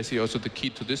 which is basically also the key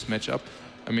to this matchup.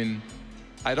 I mean,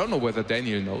 I don't know whether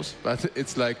Daniel knows, but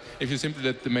it's like if you simply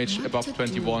let the Mage above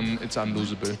 21, it's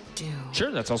unlosable.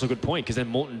 Sure, that's also a good point, because then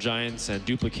Molten Giants and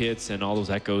duplicates and all those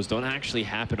echoes don't actually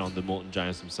happen on the Molten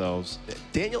Giants themselves.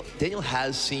 Daniel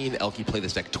has seen ElkY play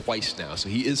this deck twice now, so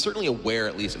he is certainly aware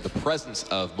at least of the presence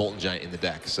of Molten Giant in the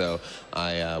deck. So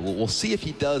we'll see if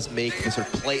he does make the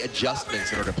sort of play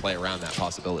adjustments in order to play around that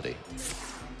possibility.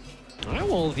 All right,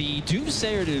 well, the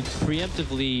Doomsayer to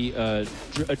preemptively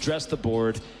address the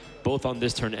board, both on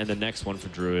this turn and the next one for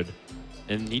Druid.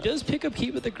 And he does pick up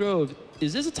Keep at the Grove.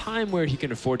 Is this a time where he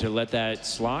can afford to let that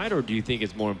slide, or do you think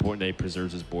it's more important that he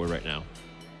preserves his board right now?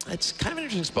 It's kind of an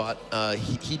interesting spot.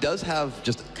 He does have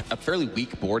just a fairly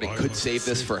weak board. It could save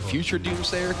this for a future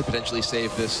Doomsayer, could potentially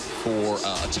save this for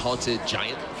a taunted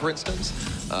Giant, for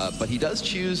instance. But he does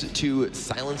choose to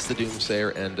silence the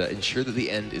Doomsayer and ensure that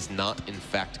the end is not, in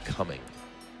fact, coming.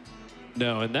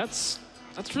 No, and that's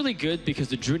really good, because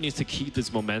the Druid needs to keep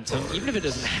this momentum. Even if it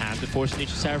doesn't have the Force of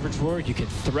Nature Savage Roar, you can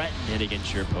threaten it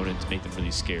against your opponent to make them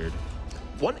really scared.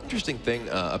 One interesting thing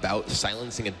about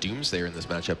silencing a Doomsayer in this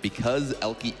matchup, because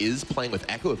ElkY is playing with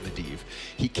Echo of Medivh,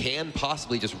 he can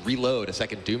possibly just reload a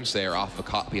second Doomsayer off of a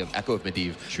copy of Echo of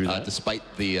Medivh, despite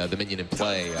the minion in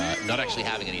play not actually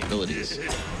having any abilities.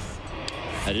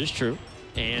 That is true,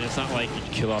 and it's not like you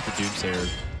can kill off a Doomsayer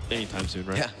anytime soon,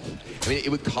 right? Yeah, I mean, it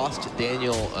would cost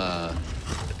Daniel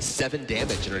 7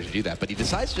 damage in order to do that, but he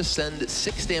decides to just send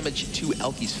 6 damage to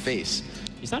ElkY's face.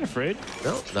 He's not afraid.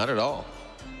 No, not at all.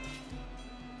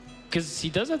 Because he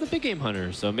does have the big game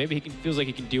hunter, so maybe he feels like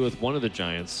he can deal with one of the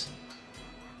Giants.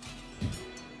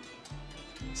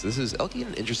 So this is ElkY in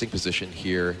an interesting position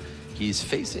here. He's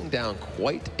facing down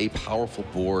quite a powerful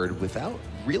board without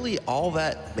really all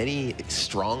that many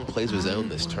strong plays of his own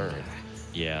this turn.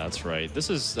 Yeah, that's right. This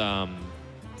is, I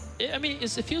mean, it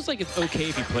feels like it's okay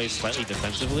if he plays slightly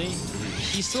defensively.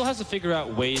 He still has to figure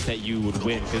out ways that you would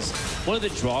win, because one of the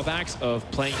drawbacks of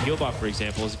playing Healbot, for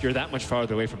example, is if you're that much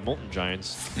farther away from Molten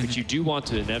Giants, which you do want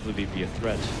to inevitably be a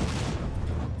threat.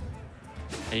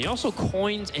 And he also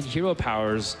coins and hero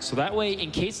powers, so that way,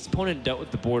 in case his opponent dealt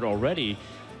with the board already,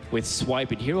 with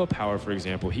Swipe and hero power, for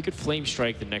example, he could Flame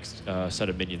Strike the next set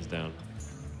of minions down.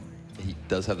 He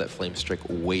does have that Flame Strike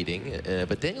waiting,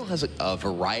 but Daniel has a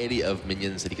variety of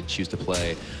minions that he can choose to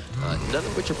play, none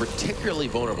of which are particularly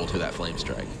vulnerable to that Flame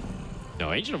Strike.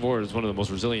 No, Ancient of War is one of the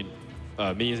most resilient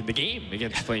minions in the game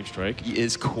against Flame Strike. He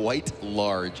is quite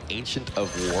large. Ancient of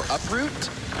War. Uproot?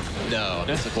 No,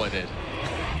 disappointed.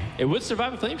 It would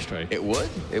survive a Flame Strike. It would.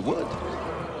 It would.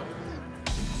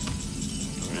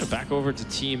 Back over to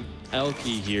Team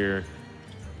ElkY here.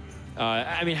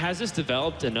 I mean, has this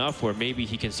developed enough where maybe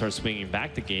he can start swinging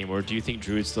back the game, or do you think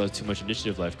Druid still has too much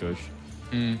initiative left, Coach?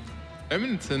 I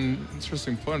mean, it's an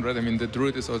interesting point, right? I mean, the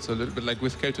Druid is also a little bit like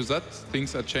with Kel'Thuzad,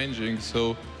 things are changing.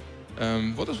 So,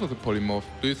 what is with the polymorph?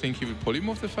 Do you think he will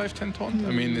polymorph the 5/10 taunt?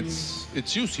 I mean,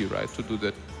 it's juicy, right, to do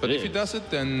that. But if he does it,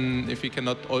 then if he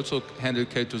cannot also handle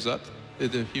Kel'Thuzad,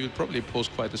 he will probably pose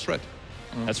quite a threat.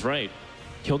 That's right.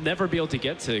 He'll never be able to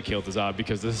get to Kel'Thuzad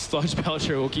because the Sludge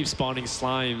Belcher will keep spawning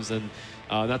slimes, and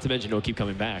not to mention it'll keep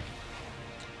coming back.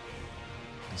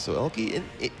 So ElkY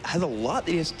it has a lot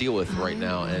that he has to deal with right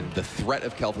now, and the threat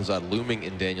of Kel'Thuzad looming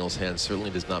in Daniel's hands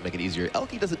certainly does not make it easier.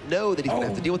 ElkY doesn't know that he's going to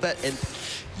have to deal with that, and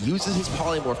uses his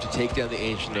polymorph to take down the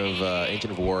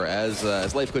Ancient of War. As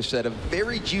Life Coach said, a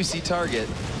very juicy target.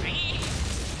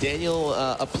 Daniel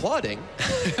applauding.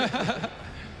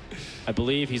 I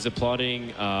believe he's applauding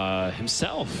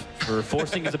himself for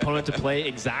forcing his opponent to play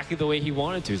exactly the way he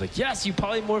wanted to. He's like, yes, you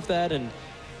polymorph that and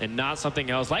not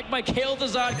something else. Like my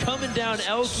Kel'Thuzad coming down,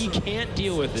 ElkY can't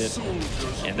deal with it.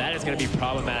 And that is going to be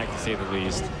problematic, to say the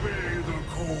least.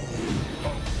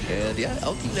 And yeah,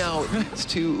 ElkY now needs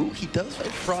to... he does fight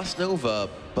Frost Nova,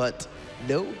 but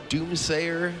no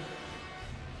Doomsayer.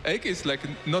 ElkY is like,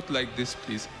 not like this,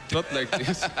 please. Not like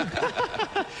this.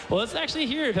 Well, let's actually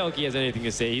hear if ElkY has anything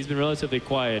to say. He's been relatively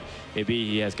quiet. Maybe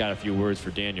he has got a few words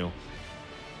for Daniel.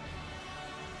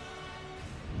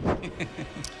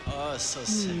 Oh, so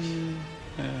sick.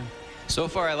 So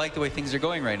far, I like the way things are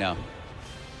going right now.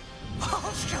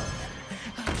 I'll show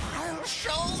them. I'll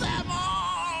show them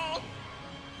all.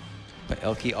 But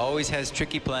ElkY always has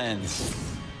tricky plans.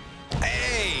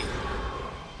 Hey!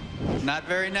 Not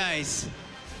very nice.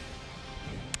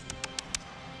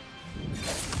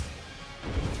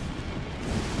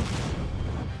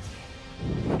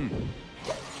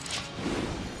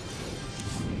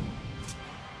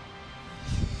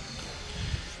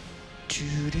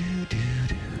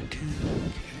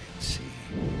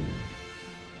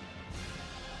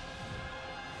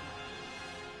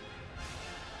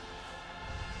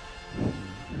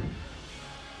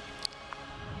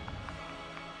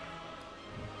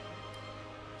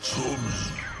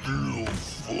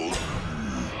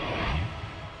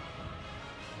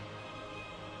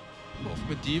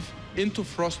 Div into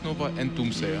Frost Nova and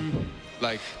Doomsayer.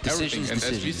 Like everything. And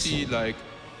as we see, like,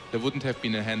 there wouldn't have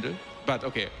been a handle. But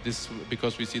okay, this is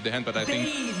because we see the hand, but I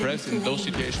think perhaps in those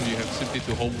situations you have simply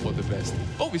to hope for the best.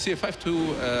 Oh, we see a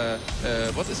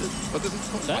 5-2, what is it? What is it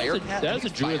called? That's a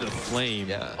Druid of Flame.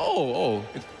 Yeah. Oh,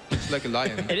 it's like a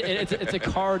lion. It's a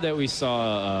card that we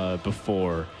saw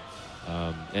before.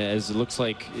 As it looks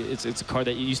like it's a card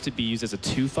that used to be used as a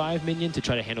 2/5 minion to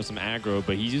try to handle some aggro,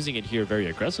 but he's using it here very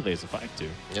aggressively as a 5/2.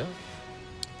 Yeah.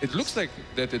 It looks like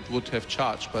that it would have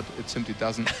charged, but it simply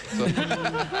doesn't. So.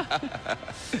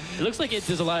 It looks like it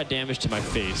does a lot of damage to my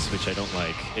face, which I don't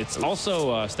like. It's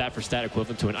also stat for stat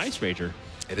equivalent to an Ice Rager.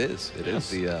 It is. It is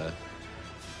the.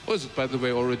 Oh, is it, by the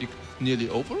way, already nearly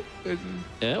over?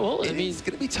 Yeah, well, I mean, it's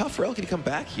going to be tough for ElkY to come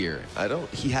back here.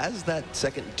 He has that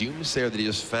second Doomsayer that he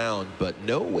just found, but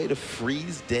no way to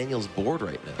freeze Daniel's board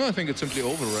right now. No, I think it's simply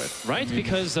over, right? Right,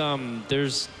 because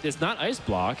it's not Ice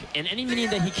Block, and any minion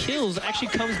that he kills actually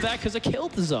comes back because of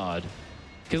Kel'Thuzad.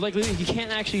 Because like you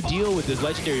can't actually deal with this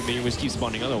legendary minion which keeps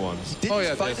spawning other ones.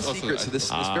 Didn't find a secret, so this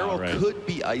very well could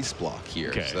be Ice Block here.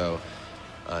 Okay. So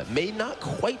may not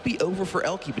quite be over for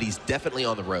ElkY, but he's definitely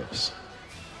on the ropes.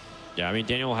 Yeah, I mean,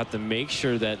 Daniel will have to make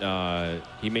sure that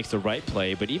he makes the right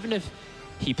play, but even if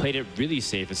he played it really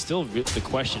safe, it's still the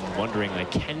question, wondering, like,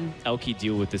 can ElkY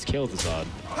deal with this Kel'Thuzad?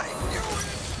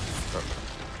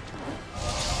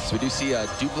 So we do see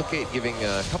Duplicate giving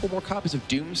a couple more copies of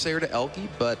Doomsayer to ElkY,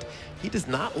 but he does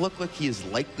not look like he is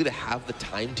likely to have the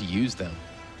time to use them.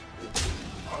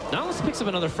 Now let's pick up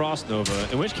another Frost Nova,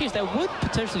 in which case that would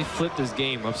potentially flip this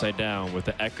game upside down with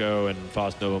the Echo and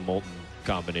Frost Nova Molten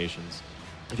combinations.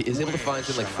 If he is able to find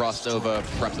something like Frost Nova,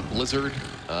 perhaps a Blizzard,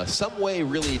 some way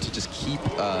really to just keep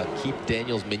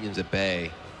Daniel's minions at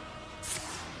bay.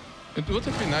 It would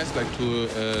have been nice, like,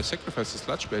 to sacrifice the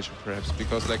Sludge Belcher, perhaps,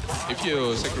 because, like, if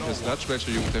you sacrifice the Sludge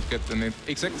Belcher, you would have get the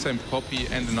exact same copy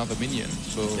and another minion.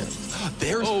 So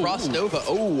there's Frost Nova.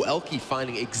 Oh, ElkY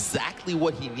finding exactly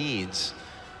what he needs.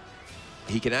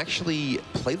 He can actually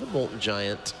play the Molten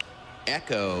Giant,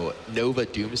 Echo, Nova,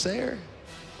 Doomsayer,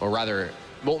 or rather,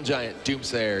 Molten Giant,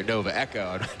 Doomsayer, Nova,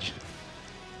 Echo.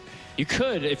 You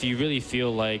could, if you really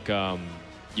feel like you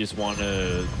just want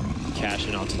to cash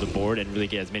in onto the board and really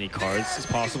get as many cards as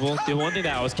possible. The one thing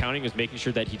that I was counting was making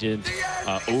sure that he didn't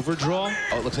overdraw.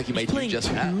 Oh, it looks like he might do just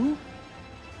that.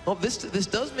 Well, this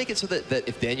does make it so that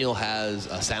if Daniel has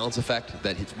a silence effect,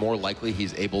 that it's more likely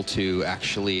he's able to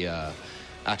actually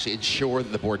ensure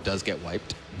that the board does get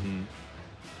wiped. Mm-hmm.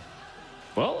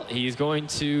 Well, he's going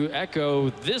to echo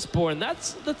this board, and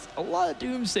that's a lot of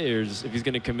Doomsayers if he's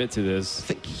going to commit to this. I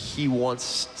think he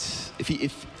wants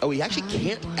he actually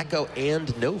can't echo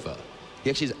and Nova. He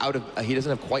actually is out of he doesn't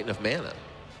have quite enough mana.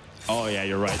 Oh yeah,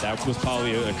 you're right. That was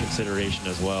probably a consideration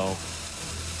as well.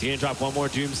 He's going to drop one more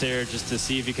Doomsayer just to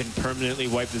see if he can permanently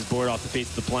wipe this board off the face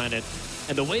of the planet.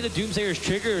 And the way the Doomsayers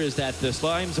trigger is that the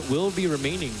slimes will be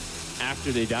remaining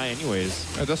after they die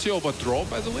anyways. Does he overdraw,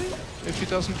 by the way, if he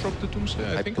doesn't drop the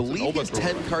Doomsayer? I believe he has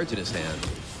 10 cards in his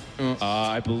hand.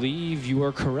 I believe you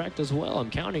are correct as well. I'm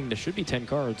counting. There should be 10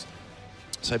 cards.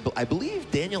 So I believe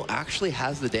Daniel actually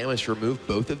has the damage to remove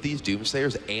both of these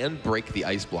Doomsayers and break the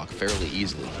ice block fairly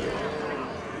easily here.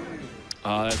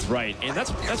 That's right. And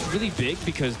that's really big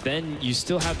because then you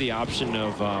still have the option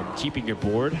of keeping your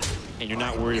board and you're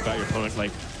not worried about your opponent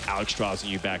like Alex Straussing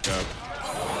you back up.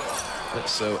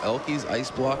 So ElkY's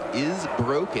ice block is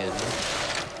broken.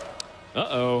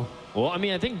 Uh-oh. Well, I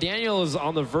mean, I think Daniel is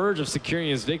on the verge of securing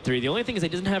his victory. The only thing is he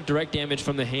doesn't have direct damage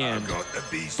from the hand.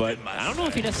 But I don't know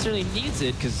if he necessarily needs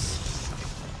it because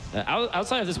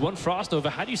outside of this one Frost Nova,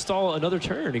 how do you stall another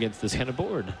turn against this kind of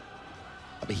board?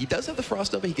 I mean, he does have the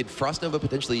Frost Nova. He could Frost Nova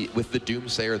potentially with the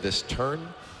Doomsayer this turn.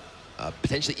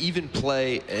 Potentially even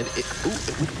play, and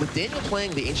with Daniel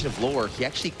playing the Ancient of Lore, he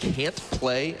actually can't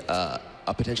play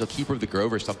a potential Keeper of the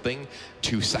Grove or something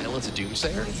to silence a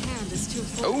Doomsayer.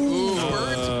 Oh,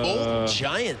 burns Molten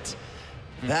Giant.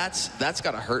 That's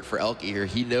got to hurt for ElkY here.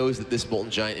 He knows that this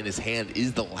Molten Giant in his hand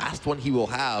is the last one he will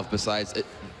have besides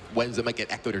ones that might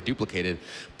get echoed or duplicated.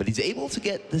 But he's able to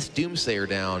get this Doomsayer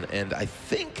down, and I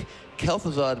think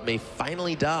Kel'Thuzad may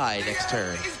finally die next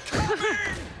turn.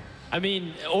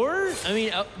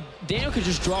 Daniel could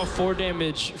just draw 4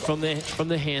 damage from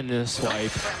the hand in a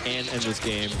swipe and end this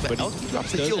game, but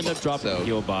he does end up dropping the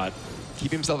heal bot.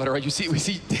 Keep himself at a right. We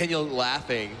see Daniel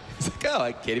laughing. He's like, oh,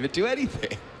 I can't even do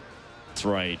anything. That's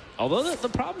right. Although the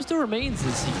problem still remains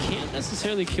is he can't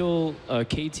necessarily kill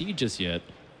KT just yet.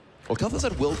 Well,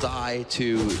 Kel'Thuzad will die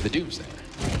to the Doomsayer.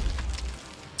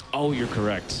 Oh, you're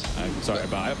correct. I'm sorry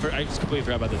about it. I just completely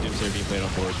forgot about the Doomsayer being played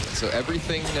on board. So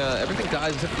everything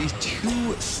dies except for these 2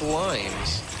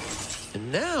 slimes.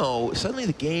 And now, suddenly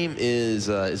the game is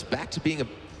back to being a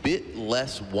bit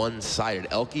less one-sided.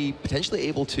 ElkY potentially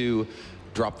able to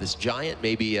drop this Giant,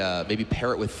 maybe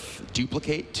pair it with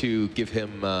Duplicate to give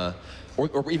him,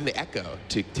 or even the Echo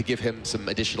to give him some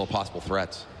additional possible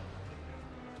threats.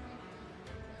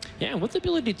 Yeah, and with the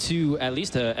ability to at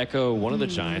least echo one of the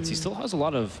Giants, he still has a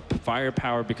lot of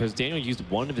firepower because Daniel used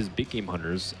one of his big game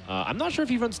hunters. I'm not sure if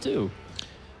he runs two.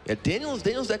 Yeah, Daniel's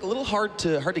deck a little hard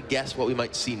to guess what we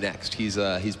might see next. He's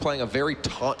playing a very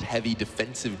taunt-heavy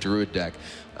defensive Druid deck,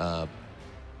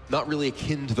 not really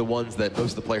akin to the ones that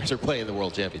most of the players are playing in the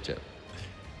World Championship.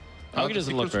 Are the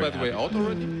secrets, by the way, out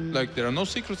already? Like, there are no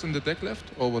secrets in the deck left?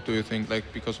 Or what do you think? Like,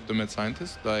 because of the Mad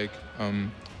Scientist?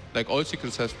 Like all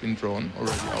secrets have been drawn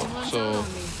already out. So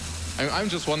I'm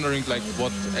just wondering, like,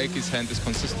 what ElkY's hand is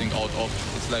consisting out of.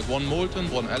 It's like one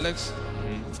Molten, one Alex.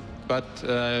 But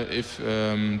if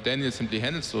Daniel simply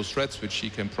handles those threats, which he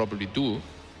can probably do,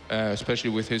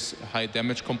 especially with his high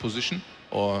damage composition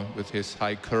or with his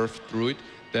high curved Druid,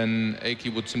 then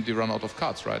ElkY would simply run out of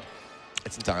cards, right?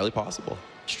 It's entirely possible.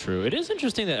 It's true. It is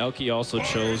interesting that ElkY also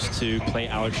chose to play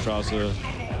Alexstrasza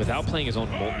without playing his own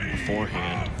Molten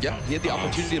beforehand. Yeah, he had the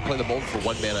opportunity to play the Molten for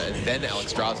 1 mana and then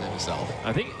Alexstrasza himself.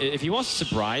 I think if he wants to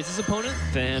surprise his opponent,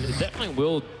 then it definitely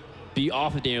will be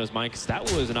off of Daniel's mind, because that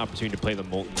was an opportunity to play the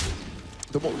Molten.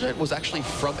 The Molten Giant was actually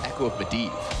from Echo of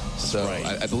Medivh, so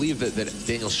right. I believe that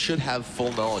Daniel should have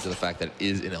full knowledge of the fact that it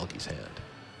is in ElkY's hand.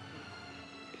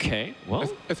 Okay, well...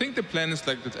 I think the plan is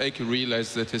like that ElkY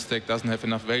realizes that his deck doesn't have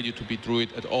enough value to be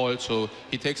Druid at all, so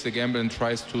he takes the gamble and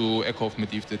tries to Echo of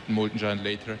Medivh the Molten Giant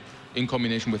later, in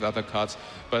combination with other cards.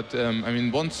 But, I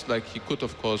mean, once, like, he could,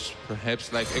 of course,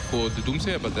 perhaps, like, Echo the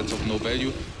Doomsayer, but that's of no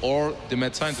value, or the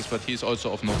Mad Scientist, but he's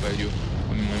also of no value.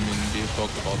 I mean, we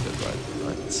talked about that, right?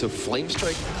 So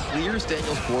Flamestrike clears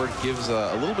Daniel's board, gives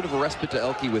a little bit of a respite to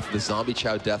ElkY with the Zombie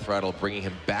Chow Death Rattle, bringing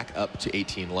him back up to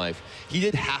 18 life. He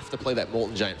did have to play that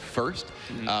Molten Giant first,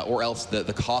 or else the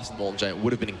cost of the Molten Giant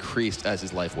would have been increased as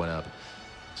his life went up.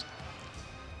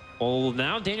 Well,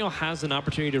 now Daniel has an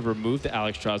opportunity to remove the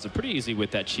Alexstrasza pretty easily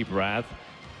with that cheap Wrath.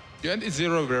 Yeah, and it's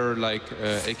zero where, like,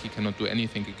 ElkY cannot do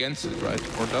anything against it, right?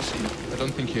 Or does he? I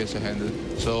don't think he has a handle.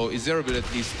 So Izero will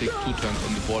at least take 2 turns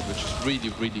on the board, which is really,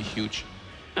 really huge.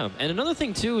 Yeah, and another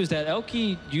thing, too, is that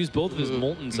ElkY used both of his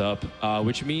Moltens up,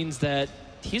 which means that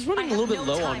he's running a little bit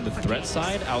low on the threat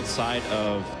side outside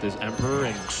of this Emperor,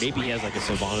 and maybe he has, like, a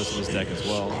Sylvanas in his deck as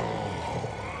well.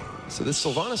 So this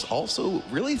Sylvanas also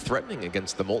really threatening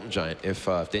against the Molten Giant. If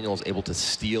Daniel is able to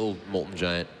steal Molten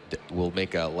Giant, will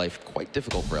make life quite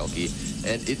difficult for ElkY.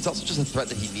 And it's also just a threat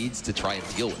that he needs to try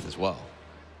and deal with as well.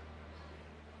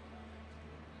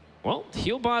 Well,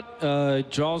 Healbot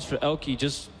draws for ElkY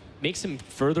just makes him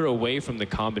further away from the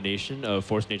combination of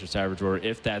Force Nature Savage Roar,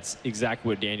 if that's exactly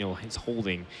what Daniel is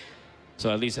holding. So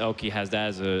at least ElkY has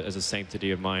that as a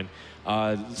sanctity of mind.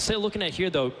 Say looking at here,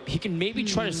 though, he can maybe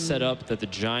try to set up that the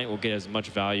Giant will get as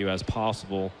much value as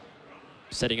possible,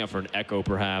 setting up for an Echo,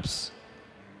 perhaps.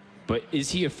 But is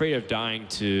he afraid of dying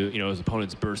to, you know, his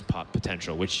opponent's burst pop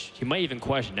potential, which he might even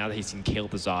question now that he's seen Kael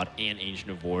the Zod and Ancient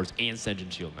of Wars and Senjin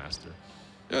Shieldmaster?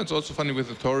 Yeah, it's also funny with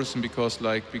the Thaurissan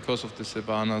because of the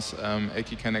Sylvanas,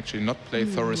 ElkY can actually not play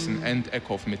Thaurissan and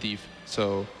Echo of Medivh.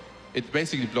 So it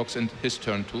basically blocks in his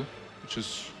turn too, which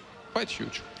is quite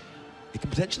huge. He can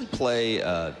potentially play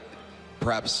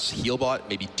perhaps Healbot,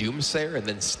 maybe Doomsayer, and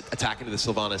then attack into the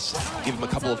Sylvanas, give him a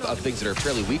couple of things that are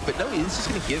fairly weak, but no, he's just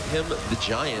going to give him the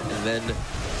Giant and then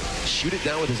shoot it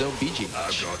down with his own BG.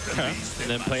 And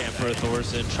then play Emperor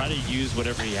Thaurissan, try to use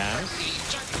whatever he has.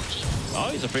 Oh,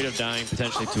 he's afraid of dying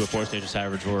potentially to a Force Nature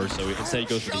Savage Roar, so instead he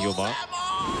goes for the Healbot.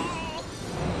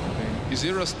 Okay.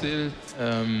 Izero still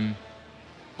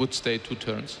would stay 2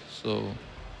 turns, so...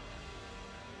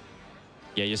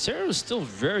 Yeah, Ysera is still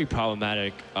very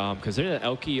problematic, considering that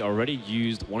ElkY already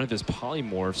used one of his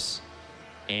polymorphs,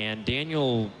 and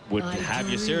Daniel would have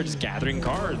Ysera just gathering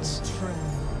cards.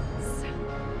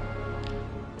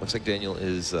 Looks like Daniel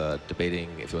is debating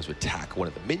if he wants to attack one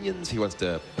of the minions. He wants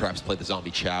to perhaps play the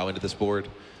Zombie Chow into this board.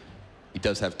 He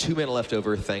does have 2 mana left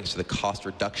over thanks to the cost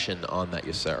reduction on that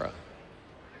Ysera.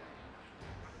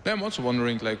 Yeah, I'm also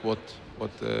wondering, like, yeah,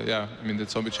 I mean, the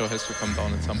Zombie Chow has to come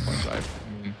down at some point, right?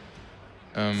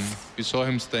 I mean, we saw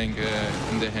him staying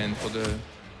in the hand for the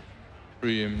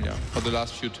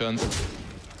last few turns,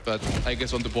 but I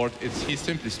guess on the board he's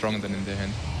simply stronger than in the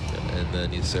hand. And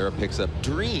then Ysera picks up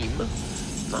Dream.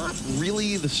 Not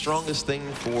really the strongest thing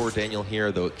for Daniel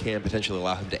here, though it can potentially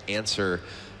allow him to answer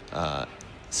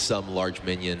some large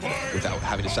minion without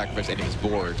having to sacrifice any of his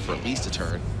board for at least a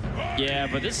turn. Yeah,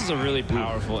 but this is a really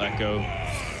powerful Echo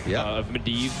of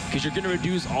Medivh, because you're going to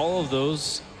reduce all of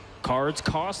those cards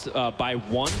cost by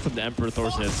 1 from the Emperor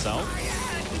Thorson itself.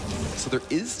 So there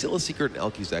is still a secret in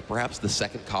ElkY's deck, perhaps the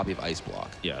second copy of Ice Block.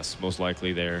 Yes, most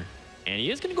likely there. And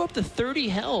he is going to go up to 30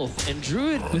 health, and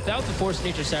Druid, without the Force of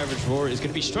Nature Savage Roar, is going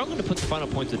to be struggling to put the final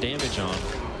points of damage on.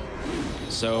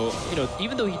 So, you know,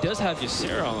 even though he does have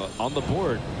Ysera on the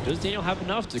board, does Daniel have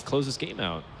enough to close this game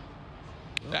out?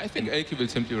 I think ElkY will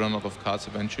simply run out of cards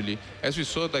eventually. As we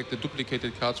saw, like the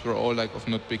duplicated cards were all like of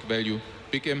not big value.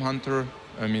 Big Game Hunter,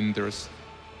 I mean, there's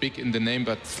big in the name,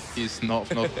 but he's not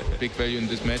big value in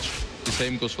this match. The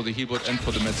same goes for the Healbot and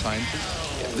for the Mad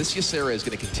Scientist. Yeah, this Ysera is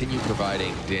going to continue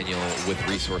providing Daniel with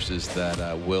resources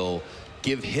that will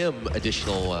give him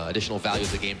additional value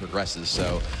as the game progresses.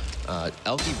 So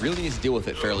ElkY really needs to deal with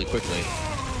it fairly quickly.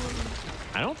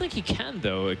 I don't think he can,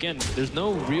 though. Again, there's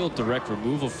no real direct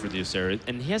removal for the Ysera,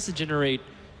 and he has to generate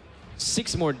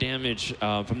 6 more damage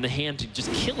from the hand to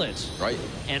just kill it. Right.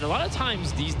 And a lot of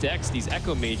times, these decks, these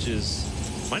Echo Mages,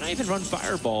 might not even run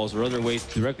fireballs or other ways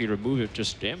to directly remove it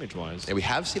just damage-wise. And we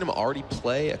have seen him already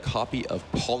play a copy of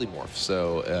Polymorph,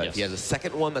 so if he has a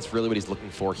second one, that's really what he's looking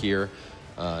for here.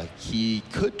 He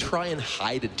could try and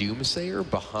hide a Doomsayer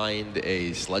behind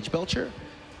a Sludge Belcher.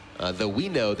 Though we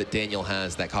know that Daniel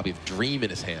has that copy of Dream in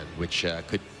his hand, which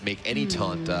could make any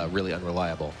taunt really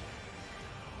unreliable.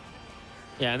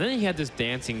 Yeah, and then he had this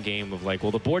dancing game of like,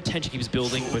 well, the board tension keeps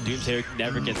building, but Doomsayer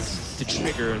never gets to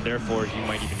trigger, and therefore he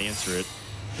might even answer it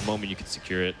the moment you can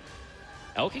secure it.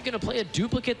 ElkY gonna play a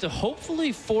duplicate to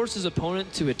hopefully force his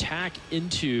opponent to attack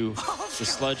into the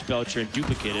Sludge Belcher and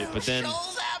duplicate it, but then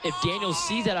if Daniel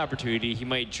sees that opportunity, he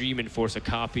might Dream and force a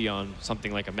copy on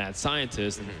something like a Mad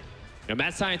Scientist. And, you know,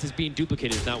 Mad Scientist being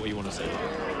duplicated is not what you want to say.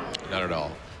 Not at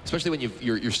all. Especially when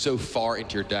you're so far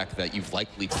into your deck that you've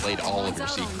likely played all of your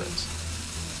secrets.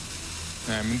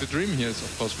 I mean, the Dream here is,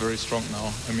 of course, very strong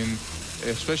now. I mean,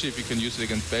 especially if you can use it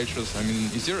against Belchers. I mean,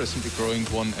 Ysera is simply drawing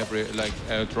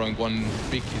one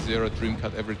big Ysera Dream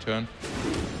card every turn.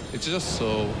 It's just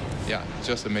so, yeah, it's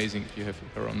just amazing if you have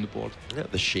her on the board. Yeah,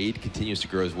 the Shade continues to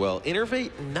grow as well.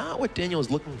 Innervate, not what Daniel is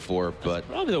looking for, but...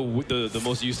 Probably the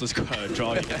most useless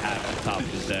draw you can have at the top of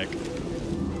his deck.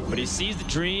 But he sees the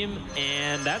Dream,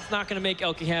 and that's not going to make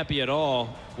ElkY happy at all.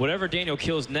 Whatever Daniel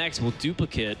kills next will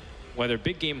duplicate, whether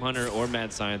Big Game Hunter or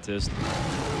Mad Scientist.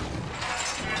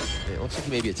 It looks like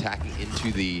he may be attacking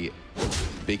into the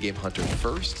Big Game Hunter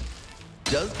first.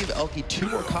 Does give ElkY 2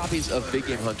 more copies of Big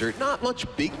Game Hunter. Not much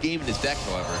big game in his deck,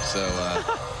 however, so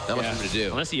not much for him to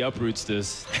do. Unless he uproots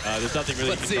this, there's nothing really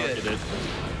Let's you can see target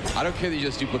it. I don't care that you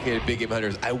just duplicated Big Game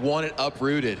Hunters. I want it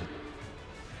uprooted.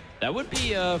 That would be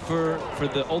for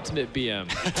the ultimate BM.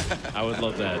 I would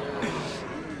love that.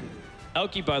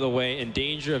 ElkY, by the way, in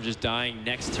danger of just dying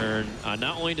next turn.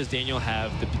 Not only does Daniel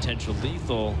have the potential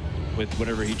lethal with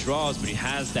whatever he draws, but he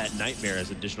has that Nightmare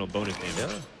as additional bonus damage.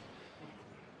 Yeah.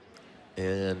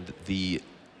 And the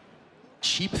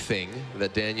cheap thing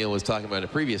that Daniel was talking about in a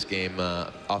previous game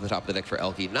off the top of the deck for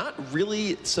ElkY, not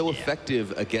really so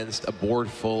effective against a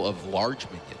board full of large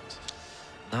minions.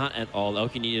 Not at all.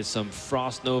 ElkY needed some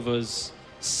Frost Novas,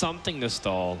 something to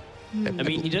stall. I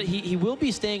mean, he will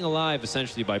be staying alive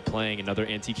essentially by playing another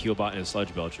Antique Healbot and a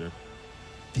Sludge Belcher.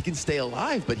 He can stay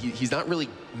alive, but he's not really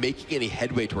making any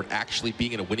headway toward actually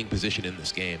being in a winning position in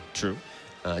this game. True.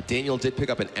 Daniel did pick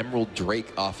up an Emerald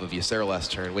Drake off of Ysera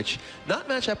last turn, which not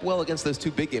match up well against those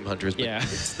 2 Big Game Hunters,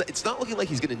 but it's not looking like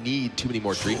he's going to need too many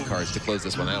more Dream cards to close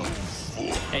this one out.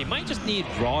 He might just need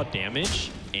raw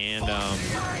damage and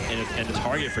a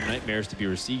target for Nightmares to be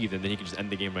received, and then he can just end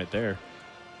the game right there.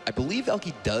 I believe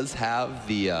ElkY does have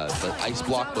the Ice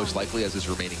Block most likely as his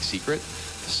remaining secret.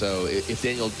 So if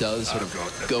Daniel does sort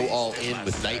of go all in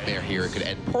with Nightmare here, it could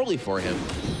end poorly for him.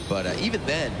 But even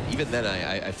then,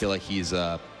 I feel like he's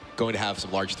going to have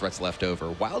some large threats left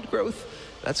over. Wild Growth,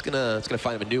 that's gonna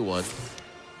find him a new one.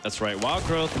 That's right. Wild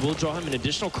Growth will draw him an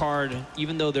additional card,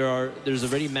 even though there's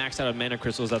already maxed out of mana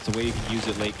crystals. That's the way you can use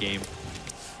it late game.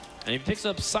 And he picks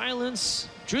up Silence.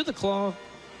 Drew the Claw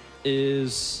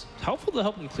is helpful to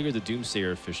help him clear the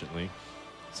Doomsayer efficiently,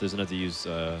 so he doesn't have to use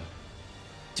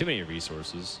too many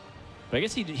resources. But I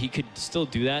guess he could still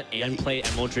do that and play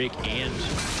Emerald Drake and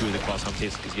Drew the Claw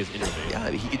simultaneously because he has Innervate. Yeah,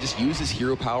 he could just use his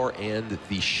hero power and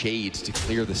the Shades to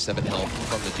clear the 7 health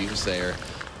from the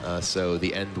Doomsayer, so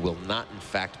the end will not in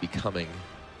fact be coming.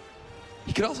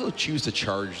 He could also choose to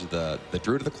charge the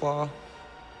Druid of the Claw,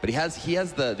 but he has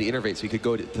the Innervate, so he could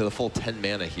go to the full 10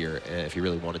 mana here if he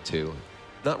really wanted to.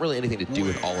 Not really anything to do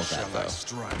with all of that, though.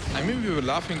 I mean, we were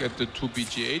laughing at the 2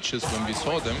 BGHs when we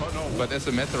saw them, but as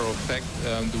a matter of fact,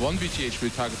 the 1 BGH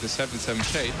will target the 7/7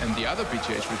 Shade, and the other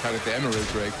BGH will target the Emerald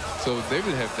Drake, so they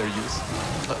will have their use.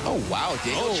 Oh, wow.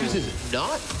 Daniel chooses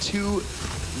not to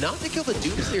not to kill the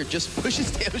Doomslayer, just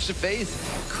pushes damage to face,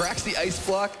 cracks the ice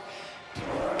block.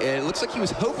 And it looks like he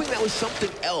was hoping that was something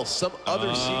else, some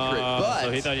other secret, but...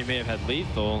 So he thought he may have had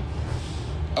lethal.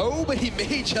 Oh, but he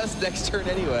may just next turn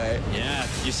anyway. Yeah,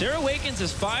 Ysera Awakens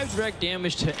is 5 direct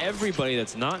damage to everybody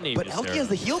that's not named But Ysera. ElkY has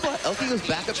the heal bot. ElkY goes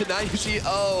back up to 9. You see,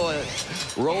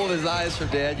 roll of his eyes from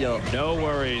Daniel. No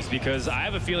worries, because I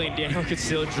have a feeling Daniel could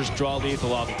still just draw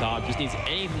lethal off the top. Just needs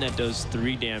anything that does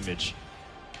 3 damage.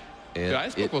 And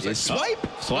it is swipe.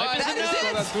 Swipe That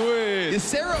is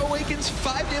is it. Ysera Awakens,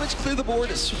 5 damage, clear the board,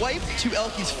 swipe to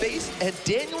ElkY's face, and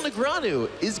Daniel Negreanu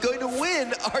is going to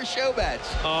win our show match.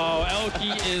 Oh,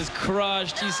 ElkY is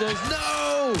crushed. He says,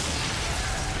 no!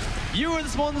 You were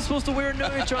the one that's supposed to wear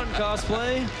Neutron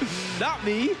cosplay, not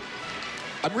me.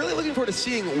 I'm really looking forward to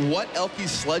seeing what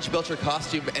ElkY's Sledge Belcher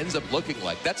costume ends up looking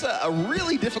like. That's a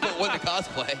really difficult one to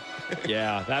cosplay.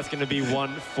 Yeah, that's going to be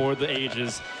one for the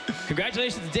ages.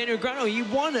 Congratulations to Daniel Negreanu. He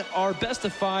won our best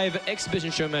of 5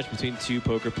 exhibition show match between 2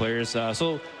 poker players.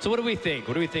 So what do we think?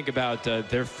 What do we think about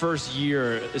their first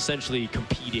year essentially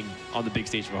competing on the big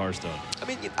stage of Hearthstone? I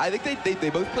mean, I think they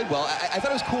both played well. I thought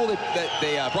it was cool that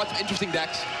they brought some interesting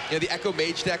decks. You know, the Echo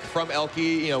Mage deck from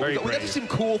ElkY. You know, we got some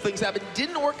cool things happen.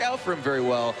 Didn't work out for him very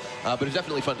well, but it's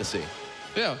definitely fun to see.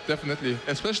 Yeah, definitely.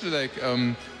 Especially like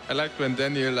I liked when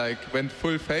Daniel went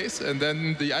full face and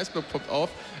then the ice block popped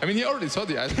off. I mean, he already saw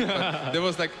the ice block, but there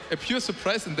was like a pure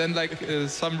surprise and then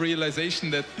some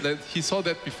realization that he saw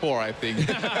that before, I think.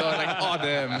 So like, oh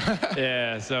damn.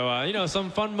 Yeah, so you know,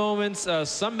 some fun moments,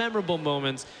 some memorable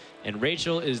moments, and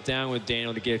Rachel is down with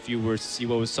Daniel to get a few words to see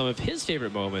what was some of his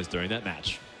favorite moments during that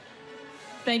match.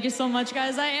 Thank you so much,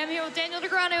 guys. I am here with Daniel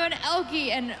Negreanu and ElkY,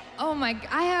 and oh my,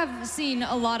 I have seen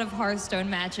a lot of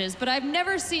Hearthstone matches, but I've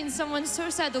never seen someone so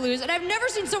sad to lose, and I've never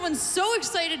seen someone so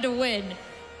excited to win.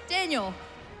 Daniel,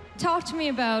 talk to me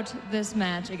about this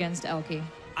match against ElkY.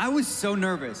 I was so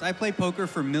nervous. I play poker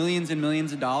for millions and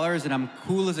millions of dollars, and I'm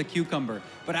cool as a cucumber.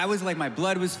 But I was like, my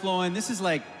blood was flowing. This is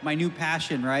like my new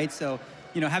passion, right? So,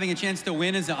 you know, having a chance to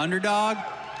win as an underdog,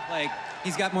 like,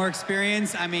 he's got more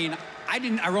experience. I mean, I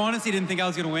honestly didn't think I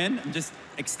was going to win. I'm just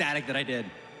ecstatic that I did.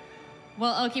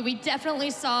 Well, ElkY, we definitely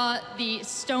saw the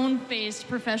stone-faced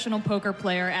professional poker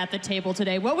player at the table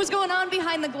today. What was going on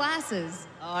behind the glasses?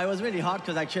 It was really hard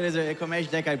because actually the Echo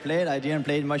Mage deck I played, I didn't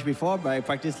play it much before, but I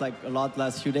practiced like a lot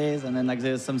last few days, and then like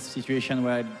there's some situation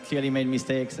where I clearly made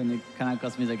mistakes and it kind of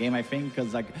cost me the game, I think,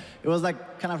 because like it was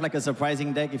like kind of like a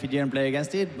surprising deck if you didn't play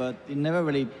against it, but it never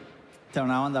really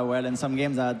turned out that well, and some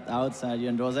games I had outs and I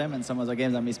didn't draw them, and some other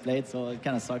games I misplayed, so it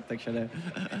kind of sucked actually.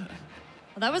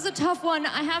 Well, that was a tough one.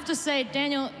 I have to say,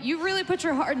 Daniel, you really put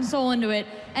your heart and soul into it,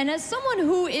 and as someone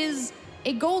who is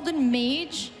a golden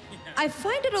mage, I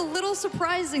find it a little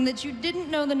surprising that you didn't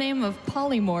know the name of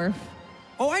Polymorph.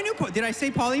 Oh, I knew. Did I say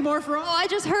Polymorph wrong? Oh, I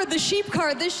just heard the sheep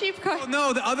card, the sheep card. Oh,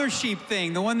 no, the other sheep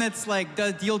thing. The one that's like,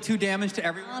 does deal 2 damage to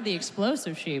everyone. Oh, the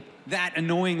explosive sheep. That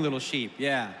annoying little sheep,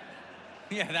 yeah.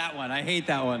 Yeah, that one. I hate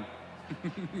that one.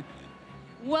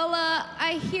 Well,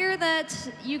 I hear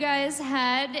that you guys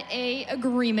had an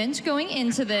agreement going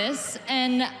into this,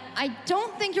 and I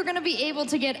don't think you're going to be able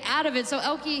to get out of it. So,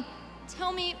 ElkY,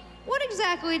 tell me, what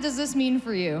exactly does this mean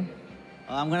for you?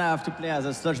 I'm going to have to play as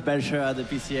a Sledge Belcher at the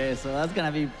PCA, so that's going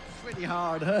to be pretty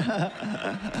hard.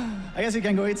 I guess you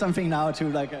can go eat something now to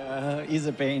like ease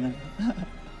the pain.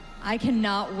 I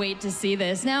cannot wait to see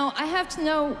this. Now, I have to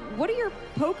know, what do your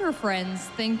poker friends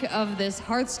think of this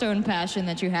Hearthstone passion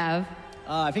that you have?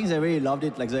 I think they really loved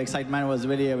it. Like the excitement was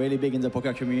really big in the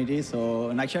poker community. So,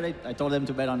 and actually, I told them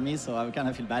to bet on me, so I kind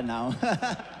of feel bad now.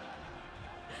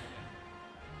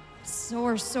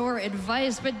 Sore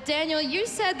advice. But Daniel, you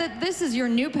said that this is your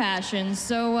new passion.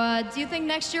 So, do you think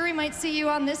next year we might see you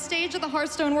on this stage of the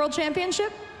Hearthstone World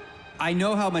Championship? I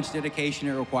know how much dedication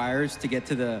it requires to get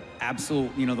to the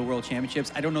absolute, you know, the World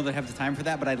Championships. I don't know that I have the time for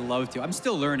that, but I'd love to. I'm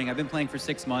still learning. I've been playing for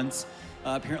 6 months.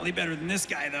 Apparently better than this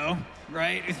guy, though,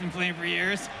 right? He's been playing for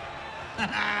years.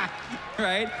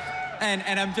 Right?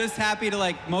 And I'm just happy to,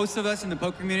 like, most of us in the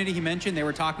poker community, he mentioned, they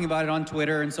were talking about it on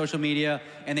Twitter and social media,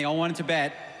 and they all wanted to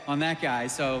bet on that guy.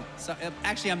 So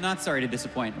actually, I'm not sorry to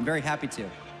disappoint. I'm very happy to.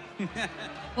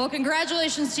 Well,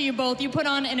 congratulations to you both. You put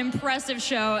on an impressive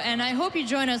show, and I hope you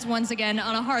join us once again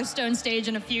on a Hearthstone stage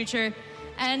in the future.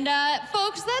 And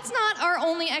folks, that's not our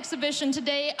only exhibition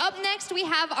today. Up next, we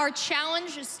have our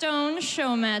Challenge Stone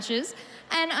show matches.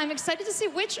 And I'm excited to see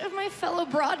which of my fellow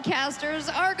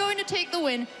broadcasters are going to take the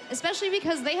win, especially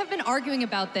because they have been arguing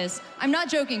about this. I'm not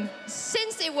joking,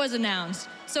 since it was announced.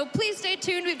 So please stay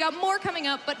tuned. We've got more coming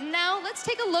up. But now let's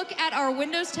take a look at our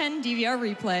Windows 10 DVR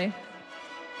replay.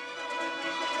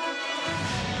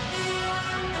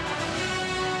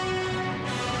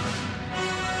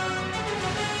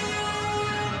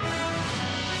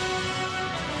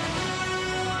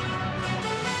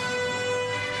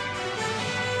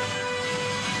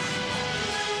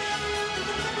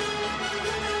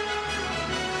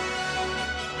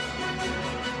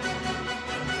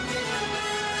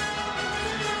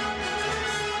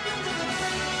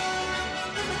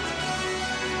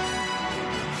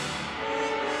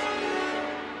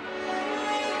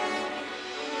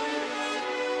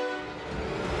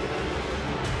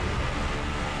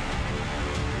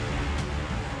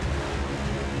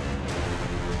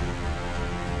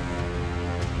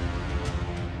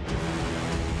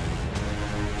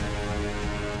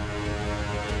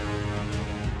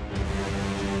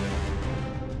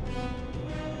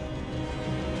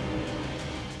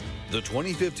 The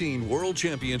 2015 World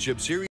Championship Series